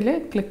ഒരു ഇതിൽ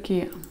ക്ലിക്ക്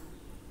ചെയ്യാം.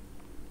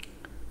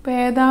 അപ്പോൾ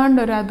ഏതാണ്ട്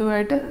ഒരു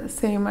അതുമായിട്ട്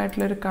സെയിം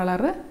ആയിട്ടുള്ളൊരു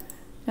കളറ്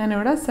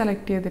ഞാനിവിടെ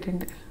സെലക്ട്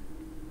ചെയ്തിട്ടുണ്ട്.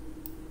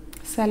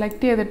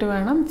 സെലക്ട് ചെയ്തിട്ട്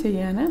വേണം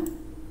ചെയ്യാൻ.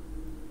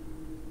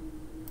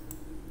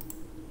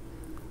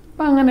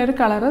 അപ്പോൾ അങ്ങനെ ഒരു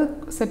കളറ്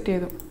സെറ്റ്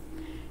ചെയ്തു.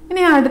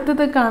 ഇനി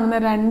അടുത്തത് കാണുന്ന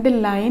 2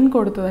 ലൈൻ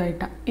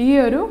കൊടുത്തതായിട്ടാണ്. ഈ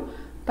ഒരു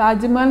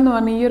താജ്മഹൽ എന്ന്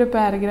പറഞ്ഞ ഈ ഒരു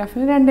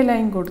പാരഗ്രാഫിന് 2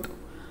 ലൈൻ കൊടുത്തു.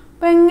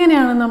 അപ്പോൾ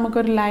എങ്ങനെയാണ്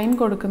നമുക്കൊരു ലൈൻ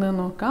കൊടുക്കുന്നത്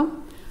നോക്കാം.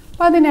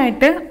 അപ്പോൾ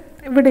അതിനായിട്ട്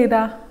ഇവിടെ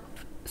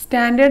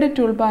സ്റ്റാൻഡേർഡ്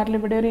ടൂൾ ബാറിൽ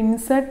ഇവിടെ ഒരു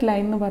ഇൻസേർട്ട്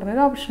ലൈൻ എന്ന്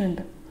പറഞ്ഞൊരു ഓപ്ഷൻ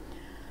ഉണ്ട്.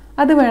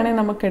 അത് വേണേൽ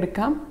നമുക്ക്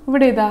എടുക്കാം.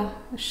 ഇവിടെ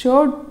ഷോ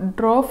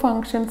ഡ്രോ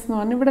ഫങ്ഷൻസ് എന്ന്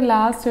പറഞ്ഞാൽ ഇവിടെ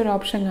ലാസ്റ്റ് ഒരു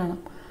ഓപ്ഷൻ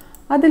കാണാം.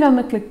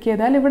 അതിലൊന്ന് ക്ലിക്ക്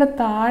ചെയ്താൽ ഇവിടെ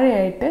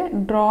താഴെയായിട്ട്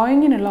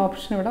ഡ്രോയിങ്ങിനുള്ള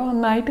ഓപ്ഷൻ ഇവിടെ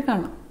ഒന്നായിട്ട്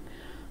കാണാം.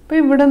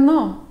 അപ്പോൾ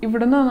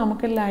ഇവിടുന്നോ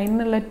നമുക്ക് ലൈൻ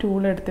എന്നുള്ള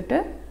ടൂൾ എടുത്തിട്ട്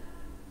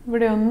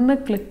ഇവിടെ ഒന്ന്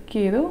ക്ലിക്ക്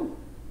ചെയ്തു.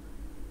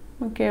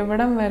 നമുക്ക്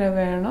എവിടം വരെ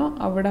വേണോ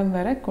അവിടം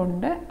വരെ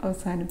കൊണ്ട്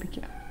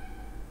അവസാനിപ്പിക്കാം.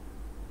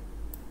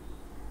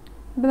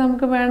 അപ്പോൾ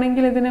നമുക്ക്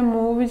വേണമെങ്കിൽ ഇതിനെ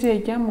മൂവ്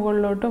ചെയ്യിക്കാം,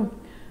 മുകളിലോട്ടും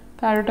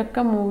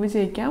താഴോട്ടൊക്കെ മൂവ്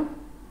ചെയ്യിക്കാം.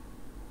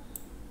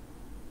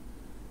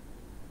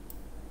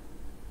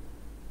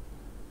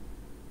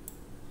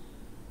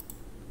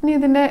 ഇനി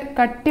ഇതിൻ്റെ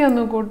കട്ടി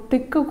ഒന്ന്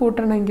തിക്ക്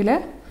കൂട്ടണമെങ്കിൽ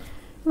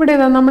ഇവിടെ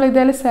ഇതാ നമ്മൾ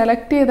ഇതിൽ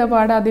സെലക്ട് ചെയ്ത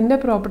പാട് അതിൻ്റെ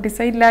പ്രോപ്പർട്ടീസ്,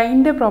 ഈ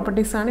ലൈനിൻ്റെ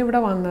പ്രോപ്പർട്ടീസാണ് ഇവിടെ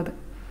വന്നത്.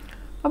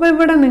 അപ്പോൾ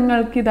ഇവിടെ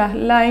നിങ്ങൾക്ക് ഇതാ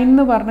ലൈൻ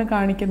എന്ന് പറഞ്ഞ്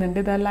കാണിക്കുന്നുണ്ട്,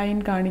 ഇതാ ലൈൻ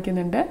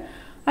കാണിക്കുന്നുണ്ട്.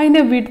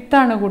 അതിൻ്റെ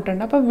വിഡ്ത്താണ്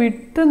കൂട്ടേണ്ടത്. അപ്പോൾ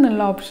വിഡ്ത്ത്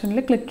എന്നുള്ള ഓപ്ഷനിൽ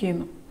ക്ലിക്ക്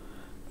ചെയ്യുന്നു.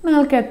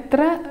 നിങ്ങൾക്ക്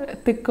എത്ര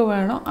തിക്ക്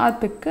വേണോ ആ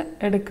തിക്ക്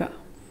എടുക്കുക.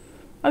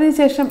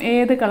 അതിനുശേഷം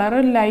ഏത് കളർ,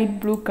 ലൈറ്റ്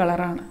ബ്ലൂ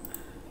കളറാണ്.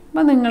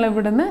 അപ്പോൾ നിങ്ങൾ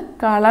ഇവിടുന്ന്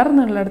കളർ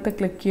എന്നുള്ളിടത്ത്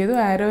ക്ലിക്ക് ചെയ്തു,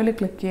 ആരോയിൽ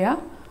ക്ലിക്ക്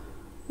ചെയ്യുക.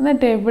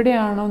 എന്നിട്ട്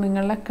എവിടെയാണോ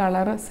നിങ്ങളുടെ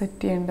കളർ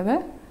സെറ്റ് ചെയ്യേണ്ടത്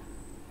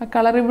ആ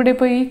കളർ, ഇവിടെ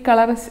ഇപ്പോൾ ഈ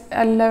കളർ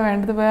അല്ല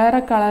വേണ്ടത്, വേറെ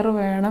കളർ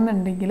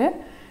വേണമെന്നുണ്ടെങ്കിൽ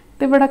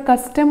ഇതിവിടെ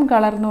കസ്റ്റം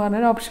കളർ എന്ന്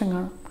പറഞ്ഞൊരു ഓപ്ഷൻ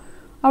കാണും,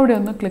 അവിടെ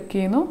ഒന്ന് ക്ലിക്ക്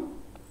ചെയ്യുന്നു.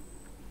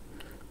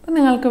 അപ്പം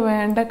നിങ്ങൾക്ക്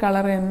വേണ്ട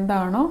കളർ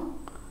എന്താണോ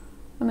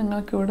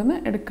നിങ്ങൾക്ക് ഇവിടുന്ന്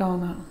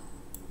എടുക്കാവുന്നതാണ്.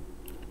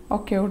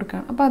 ഓക്കെ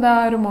കൊടുക്കണം. അപ്പോൾ അതാ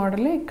ഒരു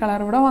മോഡൽ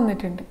കളർ ഇവിടെ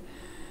വന്നിട്ടുണ്ട്.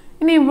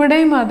 ഇനി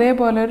ഇവിടെയും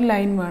അതേപോലെ ഒരു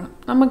ലൈൻ വേണം.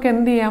 നമുക്ക്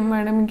എന്ത് ചെയ്യാം,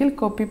 വേണമെങ്കിൽ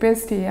കോപ്പി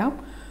പേസ്റ്റ് ചെയ്യാം.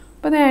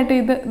 അപ്പോൾ അതിനായിട്ട്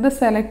ഇത്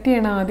സെലക്ട്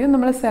ചെയ്യണം. ആദ്യം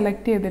നമ്മൾ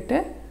സെലക്ട് ചെയ്തിട്ട്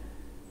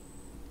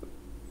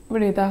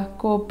ഇവിടെ ഇതാ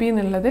കോപ്പി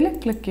എന്നുള്ളതിൽ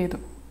ക്ലിക്ക് ചെയ്തു.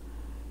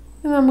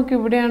 നമുക്ക്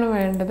ഇവിടെയാണ്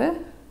വേണ്ടത്,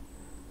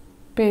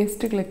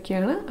 പേസ്റ്റ് ക്ലിക്ക്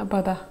ചെയ്യാണ്. അപ്പോൾ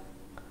അതാ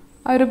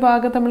ആ ഒരു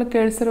ഭാഗത്ത് നമ്മൾ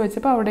കേഴ്സർ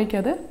വെച്ചപ്പോൾ അവിടേക്ക്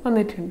അത്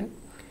വന്നിട്ടുണ്ട്.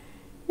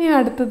 ഇനി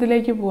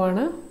അടുത്തതിലേക്ക്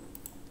പോവാണ്.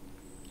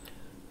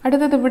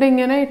 അടുത്തത് ഇവിടെ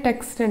ഇങ്ങനെ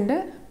ടെക്സ്റ്റ് ഉണ്ട്.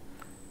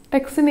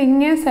 ടെക്സ്റ്റിന്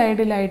ഇങ്ങേ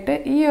സൈഡിലായിട്ട്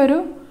ഈ ഒരു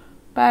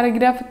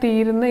പാരഗ്രാഫ്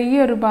തീരുന്ന ഈ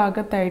ഒരു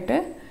ഭാഗത്തായിട്ട്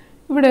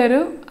ഇവിടെ ഒരു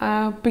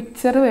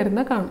പിക്ചർ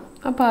വരുന്ന കാണും.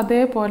 അപ്പോൾ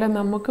അതേപോലെ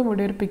നമുക്കും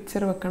ഇവിടെ ഒരു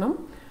പിക്ചർ വെക്കണം.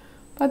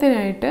 അപ്പോൾ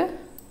അതിനായിട്ട്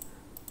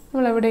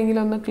നമ്മൾ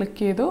എവിടെയെങ്കിലും ഒന്ന് ക്ലിക്ക്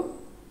ചെയ്തു.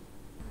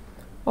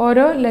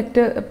 ഓരോ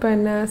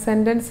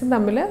സെൻറ്റൻസും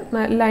തമ്മിൽ,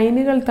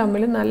 ലൈനുകൾ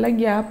തമ്മിൽ നല്ല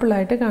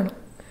ഗ്യാപ്പുള്ളായിട്ട് കാണും.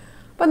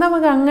 അപ്പോൾ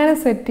നമുക്ക് അങ്ങനെ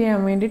സെറ്റ് ചെയ്യാൻ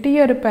വേണ്ടിയിട്ട് ഈ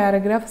ഒരു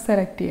പാരഗ്രാഫ്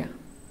സെലക്ട് ചെയ്യാം.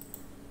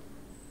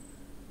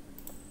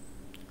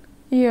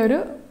 ഈ ഒരു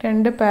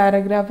 2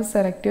 പാരഗ്രാഫ്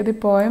സെലക്ട് ചെയ്തു, ഈ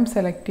പോയം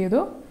സെലക്ട്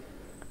ചെയ്തു.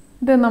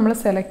 ഇത് നമ്മൾ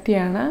സെലക്ട്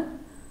ചെയ്യാണ്.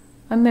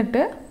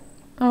 എന്നിട്ട്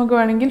നമുക്ക്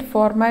വേണമെങ്കിൽ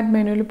ഫോർമാറ്റ്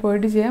മെനുവിൽ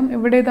പോയിട്ട് ചെയ്യാം.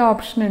 ഇവിടെ ഇത്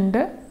ഓപ്ഷൻ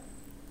ഉണ്ട്,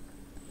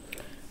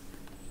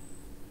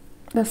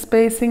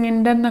 സ്പേസിങ്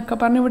ഇൻഡൻ എന്നൊക്കെ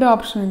പറഞ്ഞ് ഇവിടെ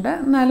ഓപ്ഷൻ ഉണ്ട്.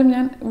 എന്നാലും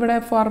ഞാൻ ഇവിടെ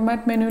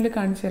ഫോർമാറ്റ് മെനുവിൽ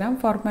കാണിച്ചു തരാം.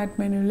 ഫോർമാറ്റ്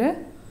മെനുവിൽ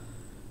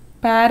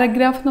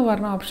പാരഗ്രാഫ് എന്ന്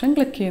പറഞ്ഞ ഓപ്ഷൻ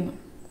ക്ലിക്ക് ചെയ്യുന്നു.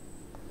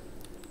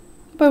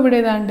 അപ്പോൾ ഇവിടെ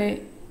ഇതാണ്ട്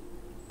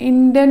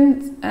ഇൻഡൻ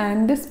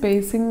ആൻഡ്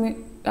സ്പേസിങ്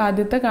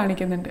ആദ്യത്തെ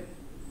കാണിക്കുന്നുണ്ട്.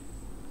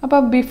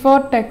 അപ്പോൾ ബിഫോർ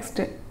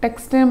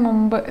ടെക്സ്റ്റിന്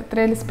മുമ്പ്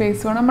എത്രയും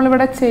സ്പേസ് വേണം.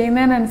 നമ്മളിവിടെ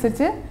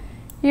ചെയ്യുന്നതിനനുസരിച്ച്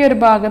ഈ ഒരു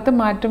ഭാഗത്ത്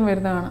മാറ്റം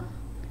വരുന്നതാണ്.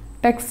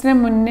 ടെക്സ്റ്റിന്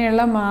മുന്നേ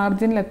ഉള്ള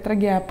മാർജിനിൽ എത്ര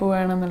ഗ്യാപ്പ്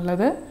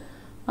വേണമെന്നുള്ളത്,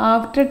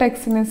 ആഫ്റ്റർ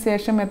ടെക്സ്റ്റിന്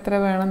ശേഷം എത്ര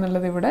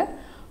വേണമെന്നുള്ളത്. ഇവിടെ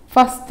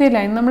ഫസ്റ്റ്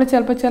ലൈൻ നമ്മൾ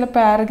ചിലപ്പോൾ ചില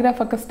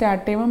പാരഗ്രാഫൊക്കെ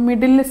സ്റ്റാർട്ട് ചെയ്യുമ്പോൾ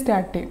മിഡിലിൽ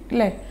സ്റ്റാർട്ട് ചെയ്യും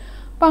അല്ലേ.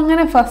 അപ്പോൾ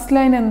അങ്ങനെ ഫസ്റ്റ്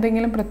ലൈൻ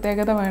എന്തെങ്കിലും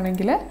പ്രത്യേകത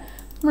വേണമെങ്കിൽ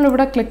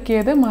നമ്മളിവിടെ ക്ലിക്ക്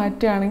ചെയ്ത്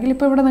മാറ്റുകയാണെങ്കിൽ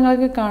ഇപ്പോൾ ഇവിടെ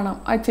നിങ്ങൾക്ക് കാണാം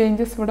ആ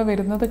ചേഞ്ചസ് ഇവിടെ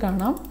വരുന്നത്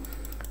കാണാം.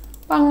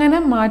 അപ്പം അങ്ങനെ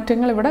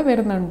മാറ്റങ്ങൾ ഇവിടെ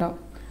വരുന്നുണ്ടാവും.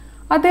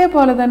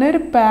 അതേപോലെ തന്നെ ഒരു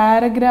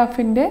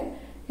പാരഗ്രാഫിൻ്റെ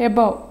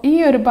എബവ് ഈ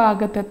ഒരു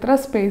ഭാഗത്ത് എത്ര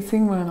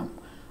സ്പേസിങ് വേണം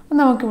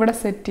നമുക്കിവിടെ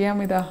സെറ്റ് ചെയ്യാം.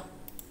 ഇതാ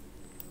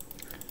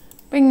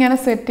അപ്പോൾ ഇങ്ങനെ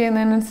സെറ്റ്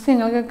ചെയ്യുന്നതിനനുസരിച്ച്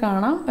നിങ്ങൾക്ക്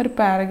കാണാം ഒരു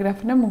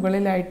പാരഗ്രാഫിൻ്റെ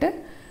മുകളിലായിട്ട്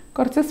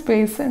കുറച്ച്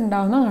സ്പേസ്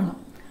ഉണ്ടാവുന്ന കാണാം.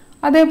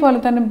 അതേപോലെ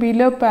തന്നെ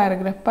ബിലോ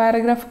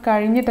പാരഗ്രാഫ്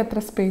കഴിഞ്ഞിട്ട് എത്ര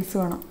സ്പേസ്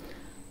വേണം.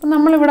 അപ്പം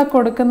നമ്മളിവിടെ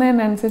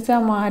കൊടുക്കുന്നതിനനുസരിച്ച് ആ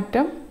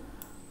മാറ്റം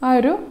ആ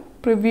ഒരു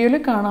പ്രിവ്യൂവിൽ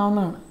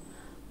കാണാവുന്നതാണ്.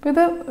 അപ്പോൾ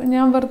ഇത്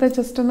ഞാൻ വെറുതെ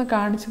ജസ്റ്റ് ഒന്ന്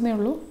കാണിച്ചതേ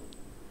ഉള്ളൂ,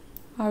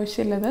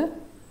 ആവശ്യമില്ലത്.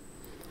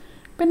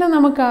 പിന്നെ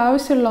നമുക്ക്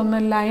ആവശ്യമുള്ള ഒന്ന്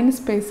ലൈൻ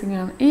സ്പേസിംഗ്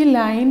ആണ്. ഈ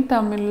ലൈൻ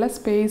തമ്മിലുള്ള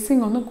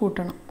സ്പേസിംഗ് ഒന്ന്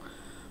കൂട്ടണം.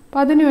 അപ്പോൾ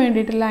അതിന്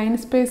വേണ്ടിയിട്ട് ലൈൻ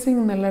സ്പേസിംഗ്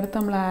എന്നുള്ളിടത്ത്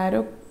നമ്മൾ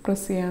ആരോ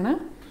പ്രസ് ചെയ്യാണ്.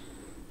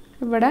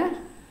 ഇവിടെ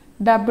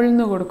ഡബിൾ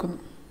എന്ന് കൊടുക്കുന്നു,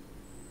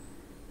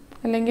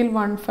 അല്ലെങ്കിൽ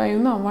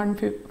 1.5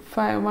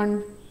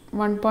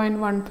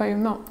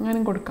 1.15 അങ്ങനെ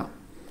കൊടുക്കാം.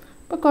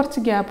 അപ്പോൾ കുറച്ച്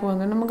ഗ്യാപ്പ്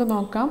വന്നിട്ടുണ്ട്, നമുക്ക്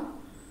നോക്കാം.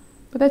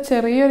 അപ്പോൾ ഇത്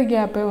ചെറിയൊരു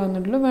ഗ്യാപ്പേ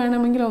വന്നിട്ടുള്ളൂ.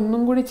 വേണമെങ്കിൽ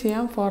ഒന്നും കൂടി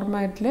ചെയ്യാം.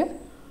 ഫോർമാറ്റിൽ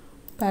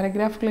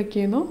പാരഗ്രാഫ് ക്ലിക്ക്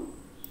ചെയ്യുന്നു,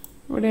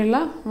 ഇവിടെയുള്ള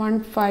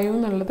 1.5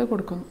 എന്നുള്ളത്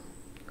കൊടുക്കുന്നു.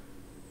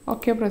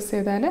 ഓക്കെ പ്രസ്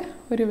ചെയ്താൽ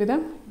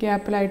ഒരുവിധം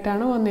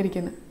ഗ്യാപ്പിലായിട്ടാണ്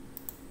വന്നിരിക്കുന്നത്.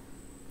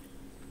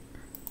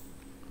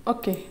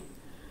 ഓക്കെ,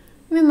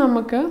 ഇനി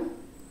നമുക്ക്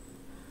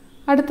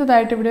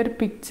അടുത്തതായിട്ട് ഇവിടെ ഒരു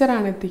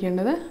പിക്ചറാണ്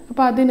എത്തിക്കേണ്ടത്.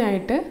 അപ്പോൾ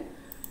അതിനായിട്ട്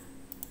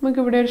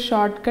നമുക്കിവിടെ ഒരു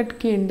ഷോർട്ട് കട്ട്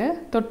കീ ഉണ്ട്.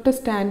 തൊട്ട്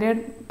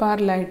സ്റ്റാൻഡേർഡ്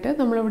ബാറിലായിട്ട്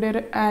നമ്മളിവിടെ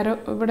ഒരു ആരോ,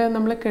 ഇവിടെ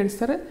നമ്മൾ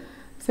കഴ്സർ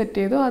സെറ്റ്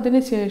ചെയ്തു.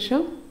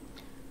 അതിനുശേഷം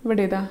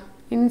ഇവിടെ ഇതാ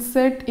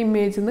ഇൻസേർട്ട്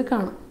ഇമേജ് എന്ന്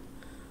കാണും,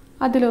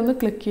 അതിലൊന്ന്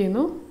ക്ലിക്ക്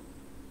ചെയ്യുന്നു.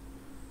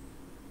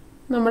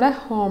 നമ്മുടെ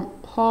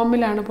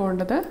ഹോമിലാണ്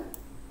പോകേണ്ടത്.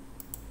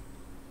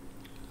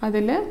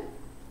 അതിൽ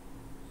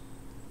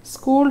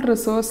സ്കൂൾ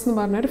റിസോഴ്സ് എന്ന്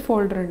പറഞ്ഞൊരു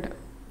ഫോൾഡർ ഉണ്ട്.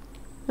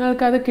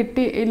 നിങ്ങൾക്കത്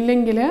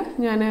കിട്ടിയില്ലെങ്കിൽ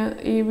ഞാൻ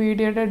ഈ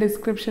വീഡിയോയുടെ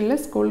ഡിസ്ക്രിപ്ഷനിൽ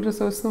സ്കൂൾ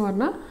റിസോഴ്സ് എന്ന്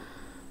പറഞ്ഞാൽ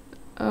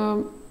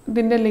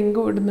ഇതിൻ്റെ ലിങ്ക്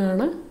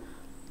ഇടുന്നതാണ്.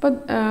 അപ്പം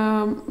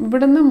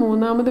ഇവിടുന്ന്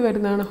മൂന്നാമത്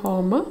വരുന്നതാണ്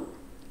ഹോം.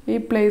 ഈ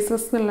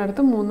പ്ലേസസ്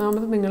എന്നുള്ളിടത്ത്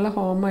മൂന്നാമത് നിങ്ങളുടെ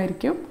ഹോം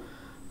ആയിരിക്കും.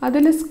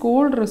 അതിൽ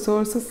സ്കൂൾ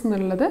റിസോഴ്സസ്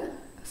എന്നുള്ളത്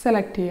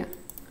സെലക്ട് ചെയ്യാം.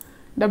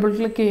 ഡബിൾ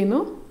ക്ലിക്ക്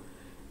ചെയ്യുന്നു.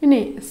 ഇനി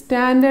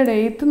സ്റ്റാൻഡേർഡ്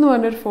 8 എന്ന്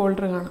പറഞ്ഞൊരു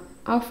ഫോൾഡർ കാണാം.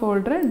 ആ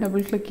ഫോൾഡർ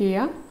ഡബിൾ ക്ലിക്ക്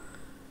ചെയ്യുക.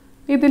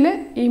 ഇതിൽ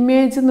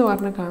ഇമേജ് എന്ന്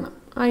പറഞ്ഞ് കാണാം.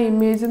 ആ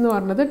ഇമേജ് എന്ന്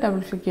പറഞ്ഞത്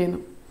ഡബിൾ ക്ലിക്ക് ചെയ്യുന്നു.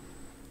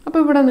 അപ്പോൾ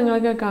ഇവിടെ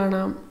നിങ്ങൾക്ക്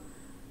കാണാം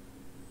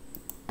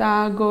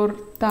ടാഗോർ,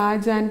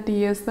 താജ് ആൻഡ്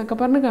ടിയേഴ്സ് എന്നൊക്കെ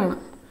പറഞ്ഞ് കാണാം.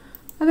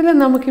 അതിൽ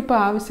നമുക്കിപ്പോൾ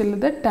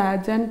ആവശ്യമുള്ളത്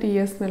ടാജ് ആൻഡ്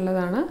ടിയേഴ്സ്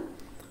എന്നുള്ളതാണ്.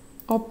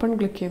 ഓപ്പൺ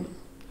ക്ലിക്ക് ചെയ്യുന്നു.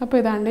 അപ്പോൾ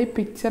ഇതാണ്ട് ഈ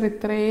പിക്ചർ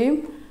ഇത്രയും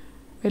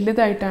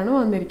വലുതായിട്ടാണ്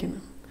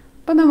വന്നിരിക്കുന്നത്.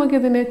 അപ്പോൾ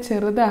നമുക്കിതിനെ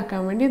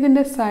ചെറുതാക്കാൻ വേണ്ടി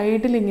ഇതിൻ്റെ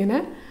സൈഡിൽ ഇങ്ങനെ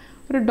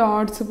ഒരു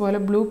ഡോട്ട്സ് പോലെ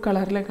ബ്ലൂ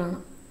കളറിൽ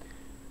കാണാം.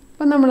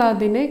 അപ്പോൾ നമ്മൾ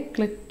അതിനെ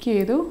ക്ലിക്ക്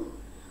ചെയ്തു.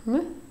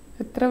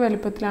 എത്ര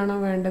വലുപ്പത്തിലാണോ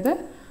വേണ്ടത്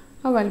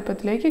ആ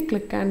വലുപ്പത്തിലേക്ക്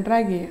ക്ലിക്ക് ആൻഡ്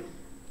ഡ്രാഗ് ചെയ്യാം.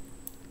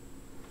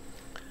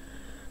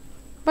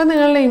 അപ്പോൾ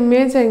നിങ്ങളുടെ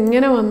ഇമേജ്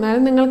എങ്ങനെ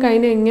വന്നാലും നിങ്ങൾക്ക്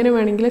അതിനെ എങ്ങനെ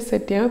വേണമെങ്കിലും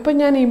സെറ്റ് ചെയ്യാം. ഇപ്പോൾ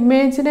ഞാൻ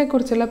ഇമേജിനെ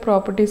കുറിച്ചുള്ള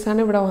പ്രോപ്പർട്ടീസാണ്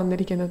ഇവിടെ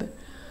വന്നിരിക്കുന്നത്.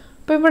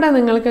 അപ്പോൾ ഇവിടെ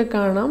നിങ്ങൾക്ക്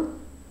കാണാം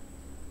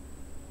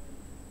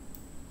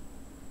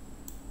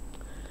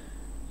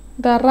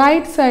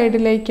റൈറ്റ്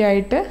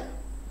സൈഡിലേക്കായിട്ട്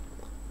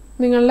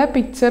നിങ്ങളുടെ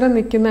പിക്ചർ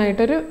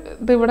നിൽക്കുന്നതായിട്ടൊരു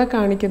ഇതിവിടെ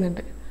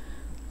കാണിക്കുന്നുണ്ട്.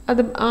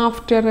 അത്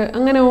ആഫ്റ്റർ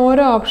അങ്ങനെ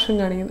ഓരോ ഓപ്ഷൻ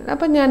കാണിക്കുന്നുണ്ട്.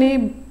 അപ്പം ഞാൻ ഈ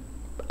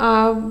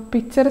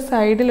പിക്ചർ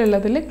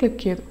സൈഡിലുള്ളതിൽ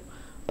ക്ലിക്ക് ചെയ്തു.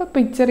 അപ്പോൾ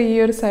പിക്ചർ ഈ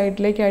ഒരു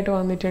സൈഡിലേക്കായിട്ട്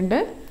വന്നിട്ടുണ്ട്.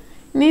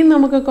 ഇനി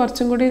നമുക്ക്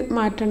കുറച്ചും കൂടി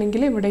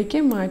മാറ്റണമെങ്കിൽ ഇവിടേക്ക്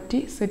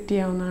മാറ്റി സെറ്റ്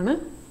ചെയ്യാവുന്നതാണ്.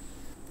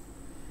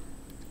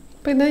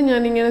 അപ്പോൾ ഇത്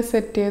ഞാനിങ്ങനെ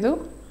സെറ്റ് ചെയ്തു.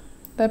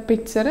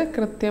 പിക്ചർ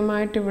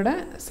കൃത്യമായിട്ട് ഇവിടെ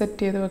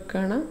സെറ്റ് ചെയ്ത്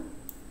വെക്കുകയാണ്.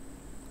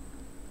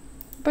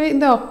 അപ്പോൾ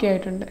ഇത് ഓക്കെ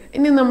ആയിട്ടുണ്ട്.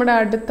 ഇനി നമ്മുടെ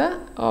അടുത്ത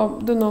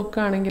ഇത്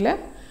നോക്കുകയാണെങ്കിൽ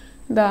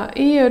ഇതാ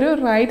ഈ ഒരു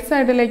റൈറ്റ്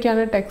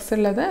സൈഡിലേക്കാണ് ടെക്സ്റ്റ്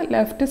ഉള്ളത്,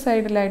 ലെഫ്റ്റ്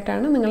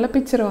സൈഡിലായിട്ടാണ് നിങ്ങളുടെ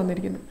പിക്ചർ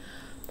വന്നിരിക്കുന്നത്.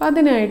 അപ്പോൾ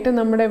അതിനായിട്ട്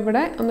നമ്മുടെ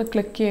ഇവിടെ ഒന്ന്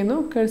ക്ലിക്ക് ചെയ്യുന്നു.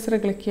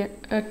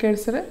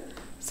 കേഴ്സർ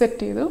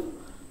സെറ്റ് ചെയ്തു.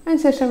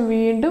 അതിനുശേഷം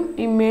വീണ്ടും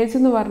ഇമേജ്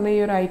എന്ന് പറഞ്ഞ ഈ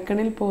ഒരു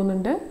ഐക്കണിൽ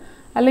പോകുന്നുണ്ട്.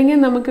 അല്ലെങ്കിൽ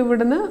നമുക്ക്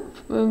ഇവിടുന്ന്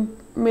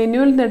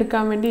മെനുവിൽ നിന്ന്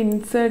എടുക്കാൻ വേണ്ടി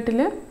ഇൻസേർട്ടിൽ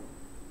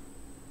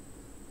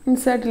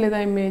ഇതാ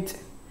ഇമേജ്,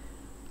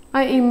 ആ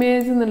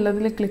ഇമേജ്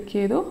എന്നുള്ളതിൽ ക്ലിക്ക്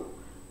ചെയ്തു.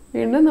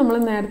 വീണ്ടും നമ്മൾ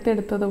നേരത്തെ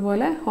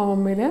എടുത്തതുപോലെ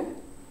ഹോമിൽ,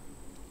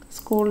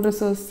 സ്കൂൾ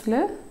റിസോഴ്സിൽ,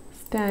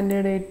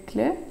 സ്റ്റാൻഡേർഡ് 8ൽ,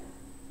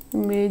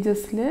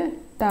 ഇമേജസിൽ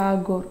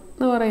ടാഗോർ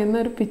എന്ന് പറയുന്ന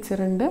ഒരു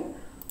പിക്ചറുണ്ട്.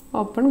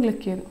 ഓപ്പൺ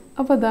ക്ലിക്ക് ചെയ്തു.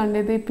 അപ്പോൾ അതാണ്ട്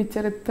ഇത് ഈ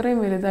പിക്ചർ ഇത്രയും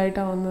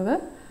വലുതായിട്ടാണ് വന്നത്.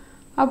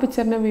 ആ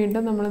പിക്ചറിനെ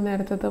വീണ്ടും നമ്മൾ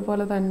നേരത്തെ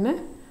പോലെ തന്നെ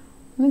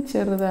ഒന്ന്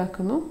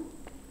ചെറുതാക്കുന്നു.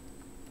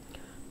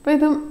 അപ്പോൾ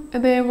ഇതും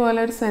ഇതേപോലെ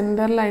ഒരു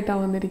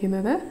സെൻറ്ററിലായിട്ടാണ്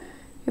വന്നിരിക്കുന്നത്.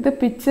 ഇത്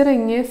പിക്ചർ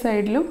ഇങ്ങേ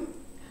സൈഡിലും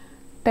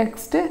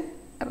ടെക്സ്റ്റ്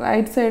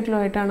റൈറ്റ്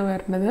സൈഡിലുമായിട്ടാണ്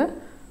വരുന്നത്.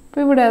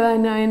 അപ്പോൾ ഇവിടെ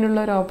അതിനുള്ള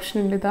ഒരു ഓപ്ഷൻ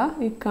ഉണ്ട്. ഇതാ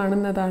ഈ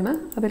കാണുന്നതാണ്.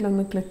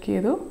 അതിലൊന്ന് ക്ലിക്ക്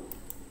ചെയ്തു.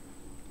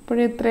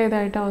 അപ്പോഴും ഇത്ര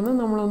ഇതായിട്ടാണ് വന്ന്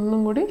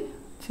നമ്മളൊന്നും കൂടി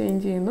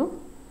ചേഞ്ച് ചെയ്യുന്നു.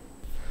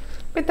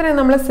 അപ്പോൾ ഇത്രയും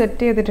നമ്മൾ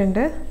സെറ്റ്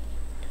ചെയ്തിട്ടുണ്ട്.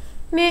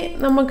 ഇനി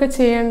നമുക്ക്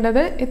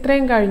ചെയ്യേണ്ടത്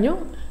ഇത്രയും കഴിഞ്ഞു.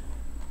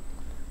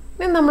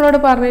 ഇനി നമ്മളോട്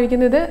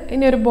പറഞ്ഞിരിക്കുന്നത്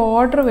ഇനി ഒരു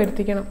ബോർഡർ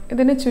വരുത്തിക്കണം.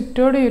 ഇതിന്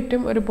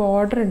ചുറ്റും ഒരു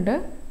ബോർഡർ ഉണ്ട്.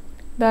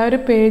 ഇതാ ഒരു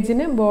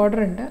പേജിന് ബോർഡർ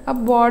ഉണ്ട്. ആ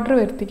ബോർഡർ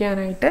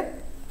വരുത്തിക്കാനായിട്ട്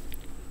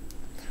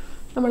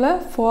നമ്മൾ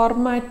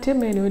ഫോർമാറ്റ്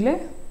മെനുവിൽ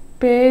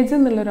പേജ്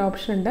എന്നുള്ളൊരു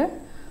ഓപ്ഷൻ ഉണ്ട്.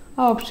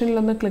 ആ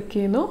ഓപ്ഷനിലൊന്ന് ക്ലിക്ക്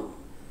ചെയ്യുന്നു.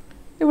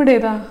 ഇവിടെ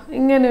ഇതാ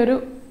ഇങ്ങനെ ഒരു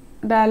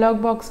ഡയലോഗ്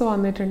ബോക്സ്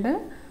വന്നിട്ടുണ്ട്.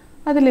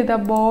 അതിലിതാ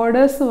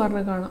ബോർഡേഴ്സ് എന്ന്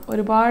പറഞ്ഞ് കാണാം.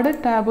 ഒരുപാട്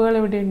ടാബുകൾ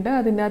ഇവിടെ ഉണ്ട്.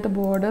 അതിൻ്റെ അകത്ത്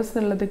ബോർഡേഴ്സ്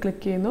എന്നുള്ളത്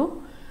ക്ലിക്ക് ചെയ്യുന്നു.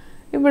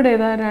 ഇവിടെ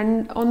ഇതാ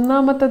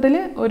ഒന്നാമത്തതിൽ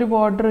ഒരു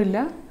ബോർഡറും ഇല്ല.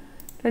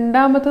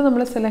 രണ്ടാമത്തെ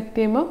നമ്മൾ സെലക്ട്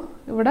ചെയ്യുമ്പോൾ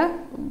ഇവിടെ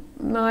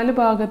 4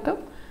 ഭാഗത്തും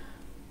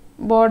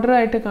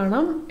ബോർഡറായിട്ട്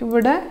കാണാം.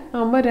 ഇവിടെ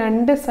ആകുമ്പോൾ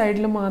 2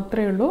 സൈഡിൽ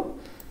മാത്രമേ ഉള്ളൂ.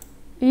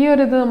 ഈ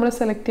ഒരു ഇത് നമ്മൾ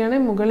സെലക്ട്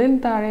ചെയ്യണമെങ്കിൽ മുകളിൽ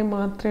താഴെ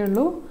മാത്രമേ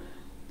ഉള്ളൂ.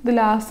 ഇത്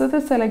ലാസ്റ്റത്തെ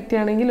സെലക്ട്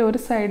ചെയ്യുകയാണെങ്കിൽ ഒരു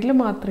സൈഡിൽ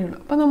മാത്രമേ ഉള്ളൂ.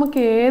 അപ്പോൾ നമുക്ക്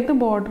ഏത്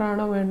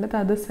ബോർഡറാണോ വേണ്ടത്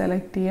അത്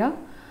സെലക്ട് ചെയ്യുക.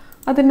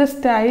 അതിൻ്റെ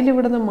സ്റ്റൈൽ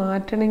ഇവിടെ നിന്ന്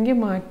മാറ്റണമെങ്കിൽ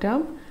മാറ്റാം.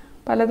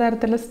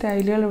 പലതരത്തിലുള്ള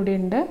സ്റ്റൈലുകൾ ഇവിടെ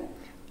ഉണ്ട്.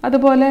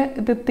 അതുപോലെ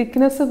ഇത്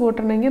തിക്നെസ്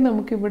കൂട്ടണമെങ്കിൽ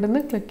നമുക്ക് ഇവിടുന്ന്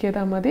ക്ലിക്ക്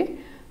ചെയ്താൽ മതി.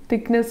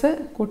 തിക്നെസ്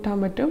കൂട്ടാൻ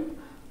പറ്റും.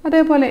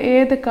 അതേപോലെ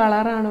ഏത്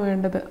കളറാണ്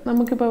വേണ്ടത്,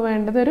 നമുക്കിപ്പോൾ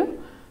വേണ്ടത് ഒരു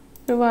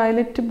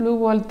വയലറ്റ് ബ്ലൂ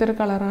പോലത്തെ ഒരു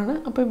കളറാണ്.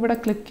 അപ്പോൾ ഇവിടെ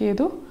ക്ലിക്ക്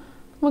ചെയ്തു.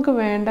 നമുക്ക്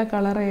വേണ്ട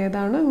കളർ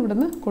ഏതാണ്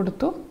ഇവിടുന്ന്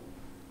കൊടുത്തു.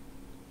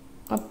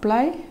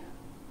 അപ്ലൈ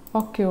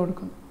ഓക്കെ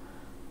കൊടുക്കുന്നു.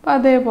 അപ്പോൾ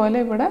അതേപോലെ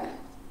ഇവിടെ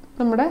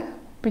നമ്മുടെ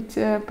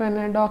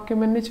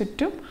ഡോക്യുമെൻറ്റിന്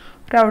ചുറ്റും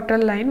ഒരു ഔട്ടർ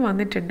ലൈൻ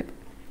വന്നിട്ടുണ്ട്.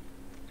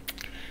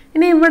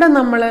 ഇനി ഇവിടെ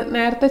നമ്മൾ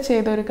നേരത്തെ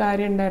ചെയ്ത ഒരു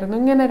കാര്യം ഉണ്ടായിരുന്നു,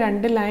 ഇങ്ങനെ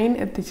 2 ലൈൻ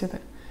എത്തിച്ചത്.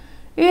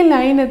 ഈ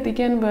ലൈൻ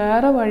എത്തിക്കാൻ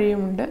വേറെ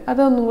വഴിയുമുണ്ട്.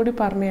 അതൊന്നും കൂടി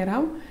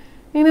പറഞ്ഞുതരാം.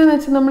 എങ്ങനെയാണെന്ന്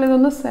വെച്ചാൽ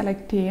നമ്മളിതൊന്ന്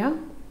സെലക്ട് ചെയ്യാം.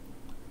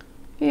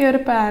 ഈ ഒരു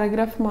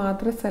പാരഗ്രാഫ്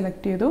മാത്രം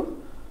സെലക്ട് ചെയ്തു.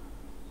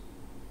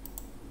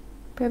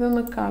 അപ്പോൾ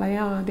ഇതൊന്ന്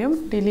കളയാം. ആദ്യം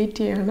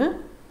ഡിലീറ്റ് ചെയ്യാണ്.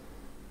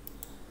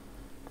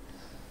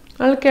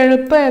 ആൾക്ക്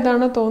എളുപ്പം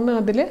ഏതാണോ തോന്നുന്നത്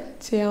അതിൽ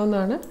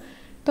ചെയ്യാവുന്നതാണ്.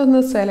 ഇതൊന്ന്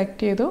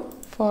സെലക്ട് ചെയ്തു.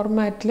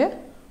 ഫോർമാറ്റിൽ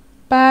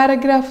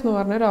പാരഗ്രാഫ് എന്ന്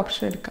പറഞ്ഞൊരു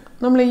ഓപ്ഷൻ എടുക്കാം.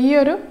 നമ്മൾ ഈ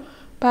ഒരു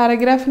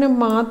പാരഗ്രാഫിന്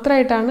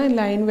മാത്രമായിട്ടാണ്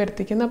ലൈൻ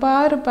വരുത്തിക്കുന്നത്. അപ്പോൾ ആ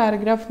ഒരു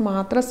പാരഗ്രാഫ്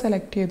മാത്രം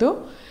സെലക്ട് ചെയ്തു.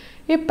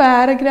 ഈ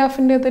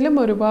പാരഗ്രാഫിൻ്റെ ഇതിലും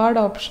ഒരുപാട്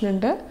ഓപ്ഷൻ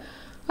ഉണ്ട്.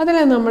 അതിൽ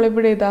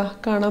നമ്മളിവിടെ ഇതാ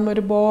കാണാം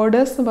ഒരു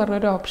ബോർഡേഴ്സ് എന്ന്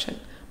പറഞ്ഞൊരു ഓപ്ഷൻ.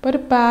 അപ്പോൾ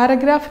ഒരു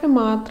പാരഗ്രാഫിന്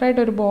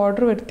മാത്രമായിട്ട് ഒരു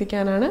ബോർഡർ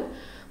വരുത്തിക്കാനാണ്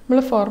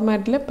നമ്മൾ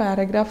ഫോർമാറ്റിൽ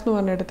പാരഗ്രാഫ് എന്ന്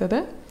പറഞ്ഞെടുത്തത്.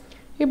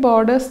 ഈ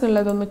ബോർഡേഴ്സ്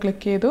എന്നുള്ളതൊന്ന്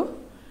ക്ലിക്ക് ചെയ്തു.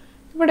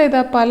 ഇവിടെ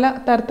ഇതാ പല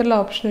തരത്തിലുള്ള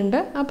ഓപ്ഷൻ ഉണ്ട്.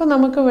 അപ്പോൾ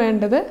നമുക്ക്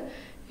വേണ്ടത്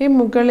ഈ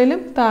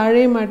മുകളിലും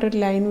താഴെയുമായിട്ടൊരു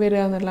ലൈൻ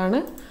വരിക എന്നുള്ളതാണ്.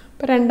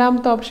 അപ്പോൾ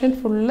രണ്ടാമത്തെ ഓപ്ഷൻ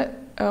ഫുള്ള്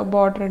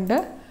ബോർഡർ ഉണ്ട്.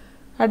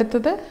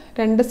 അടുത്തത്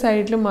രണ്ട്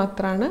സൈഡിലും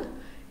മാത്രമാണ്.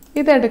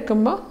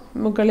 ഇതെടുക്കുമ്പോൾ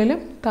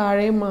മുകളിലും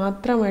താഴെയും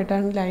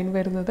മാത്രമായിട്ടാണ് ലൈൻ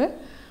വരുന്നത്.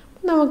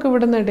 നമുക്ക്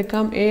ഇവിടെ നിന്ന്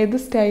എടുക്കാം. ഏത്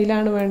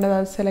സ്റ്റൈലാണ് വേണ്ടത്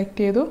അത് സെലക്ട്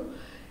ചെയ്തു.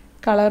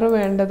 കളറ്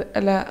വേണ്ടത്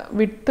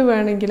വിഡ്ത്ത്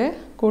വേണമെങ്കിൽ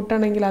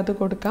കൂട്ടണമെങ്കിൽ അത്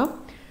കൊടുക്കാം.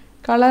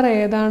 കളർ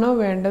ഏതാണോ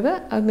വേണ്ടത്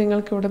അത്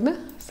നിങ്ങൾക്ക് ഇവിടുന്ന്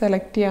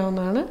സെലക്ട്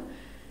ചെയ്യാവുന്നതാണ്.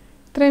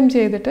 ഇത്രയും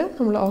ചെയ്തിട്ട്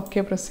നമ്മൾ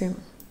ഓക്കെ പ്രസ്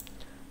ചെയ്യണം.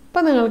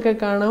 അപ്പോൾ നിങ്ങൾക്ക്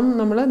കാണാം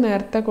നമ്മൾ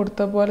നേരത്തെ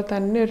കൊടുത്ത പോലെ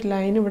തന്നെ ഒരു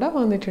ലൈൻ ഇവിടെ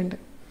വന്നിട്ടുണ്ട്.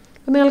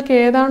 അപ്പോൾ നിങ്ങൾക്ക്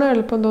ഏതാണോ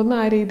എളുപ്പം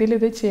തോന്നുന്നത് ആ രീതിയിൽ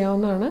ഇത്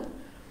ചെയ്യാവുന്നതാണ്.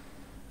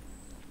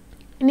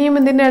 ഇനിയും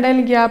ഇതിൻ്റെ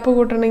ഇടയിൽ ഗ്യാപ്പ്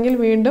കൂട്ടണമെങ്കിൽ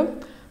വീണ്ടും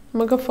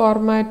നമുക്ക്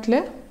ഫോർമാറ്റിൽ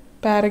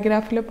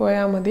പാരഗ്രാഫിൽ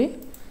പോയാൽ മതി.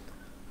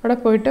 അവിടെ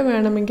പോയിട്ട്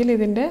വേണമെങ്കിൽ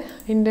ഇതിൻ്റെ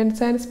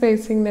ഇൻഡൻസ് ആൻഡ്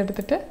സ്പേസിംഗ്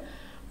എടുത്തിട്ട്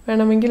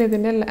വേണമെങ്കിൽ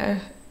ഇതിൻ്റെ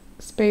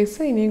സ്പേസ്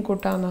ഇനിയും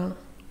കൂട്ടാവുന്നതാണ്.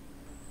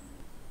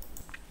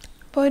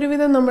 അപ്പോൾ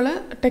ഒരുവിധം നമ്മൾ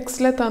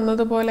ടെക്സ്റ്റിൽ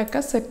തന്നതുപോലെയൊക്കെ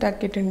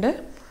സെറ്റാക്കിയിട്ടുണ്ട്.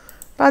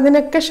 അപ്പോൾ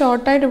അതിനൊക്കെ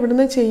ഷോർട്ടായിട്ട്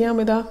ഇവിടുന്ന്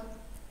ചെയ്യാം. ഇതാ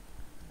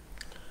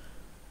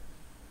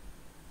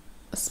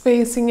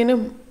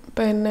സ്പേസിങ്ങിനും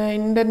പിന്നെ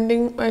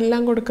ഇൻഡൻറ്റിങ്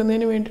എല്ലാം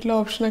കൊടുക്കുന്നതിന് വേണ്ടിയിട്ടുള്ള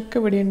ഓപ്ഷനൊക്കെ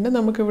ഇവിടെയുണ്ട്.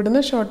 നമുക്ക്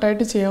ഇവിടുന്ന്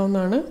ഷോർട്ടായിട്ട്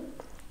ചെയ്യാവുന്നതാണ്.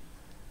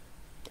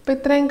 അപ്പോൾ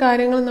ഇത്രയും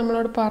കാര്യങ്ങൾ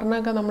നമ്മളോട്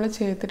പറഞ്ഞൊക്കെ നമ്മൾ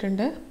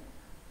ചെയ്തിട്ടുണ്ട്.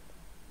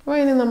 അപ്പോൾ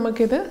ഇനി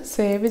നമുക്കിത്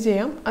സേവ്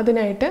ചെയ്യാം.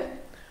 അതിനായിട്ട്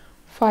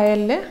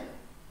ഫയലിൽ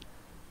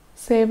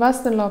സേവ് ആസ്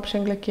എന്നുള്ള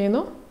ഓപ്ഷൻ ക്ലിക്ക്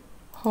ചെയ്യുന്നു.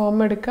 ഹോം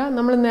എടുക്കുക.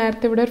 നമ്മൾ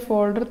നേരത്തെ ഇവിടെ ഒരു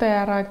folder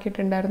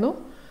തയ്യാറാക്കിയിട്ടുണ്ടായിരുന്നു,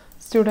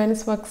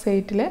 students works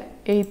 8-ലെ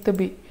 8th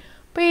B.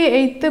 അപ്പോൾ ഈ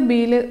 8th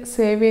Bയിൽ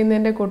സേവ്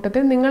ചെയ്യുന്നതിൻ്റെ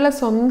കൂട്ടത്തിൽ നിങ്ങളുടെ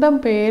സ്വന്തം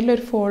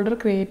പേരിലൊരു ഫോൾഡർ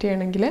ക്രിയേറ്റ്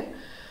ചെയ്യണമെങ്കിൽ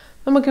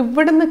നമുക്ക്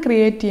ഇവിടുന്ന്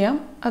ക്രിയേറ്റ് ചെയ്യാം.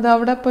 അത്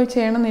അവിടെ പോയി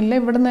ചെയ്യണമെന്നില്ല,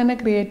 ഇവിടുന്ന് തന്നെ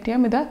ക്രിയേറ്റ്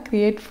ചെയ്യാം. ഇതാ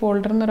ക്രിയേറ്റ്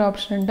ഫോൾഡർ എന്നൊരു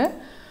ഓപ്ഷൻ ഉണ്ട്.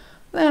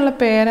 നിങ്ങളുടെ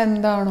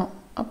പേരെന്താണോ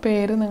ആ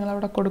പേര്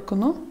നിങ്ങളവിടെ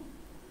കൊടുക്കുന്നു.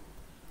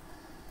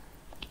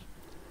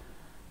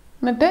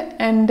 എന്നിട്ട്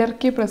എൻ്റർ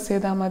കീ പ്രസ്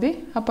ചെയ്താൽ മതി.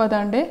 അപ്പോൾ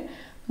അതാണ്ട്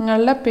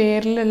നിങ്ങളുടെ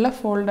പേരിലുള്ള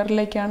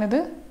ഫോൾഡറിലേക്കാണ് ഇത്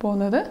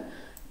പോകുന്നത്.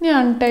 ഇനി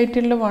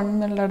അൺടൈറ്റിൽഡ് 1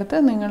 എന്നുള്ളിടത്ത്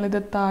നിങ്ങളിത്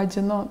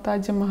താജെന്നോ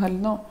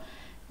താജ്മഹലെന്നോ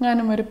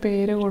ഞാനും ഒരു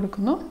പേര്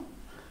കൊടുക്കുന്നു.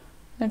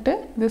 എന്നിട്ട്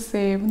ഇത്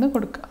സേവ് എന്ന്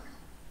കൊടുക്കുക.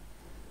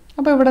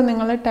 അപ്പോൾ ഇവിടെ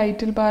നിങ്ങൾ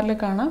ടൈറ്റിൽ ബാറിൽ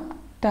കാണാം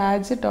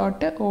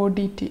taj.odt.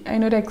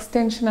 അതിനൊരു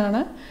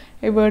എക്സ്റ്റൻഷനാണ്,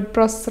 ഈ വേർഡ്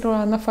പ്രോസസ്സർ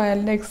വന്ന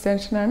ഫയലിൻ്റെ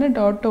എക്സ്റ്റൻഷനാണ്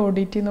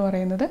 .odt എന്ന്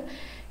പറയുന്നത്.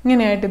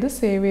 ഇങ്ങനെയായിട്ടിത്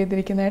സേവ്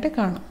ചെയ്തിരിക്കുന്നതായിട്ട്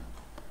കാണാം.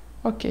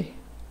 ഓക്കെ,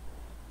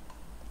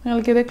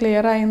 നിങ്ങൾക്കിത്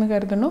ക്ലിയർ ആയി എന്ന്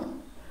കരുതുന്നു.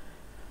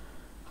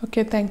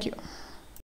 Okay, thank you.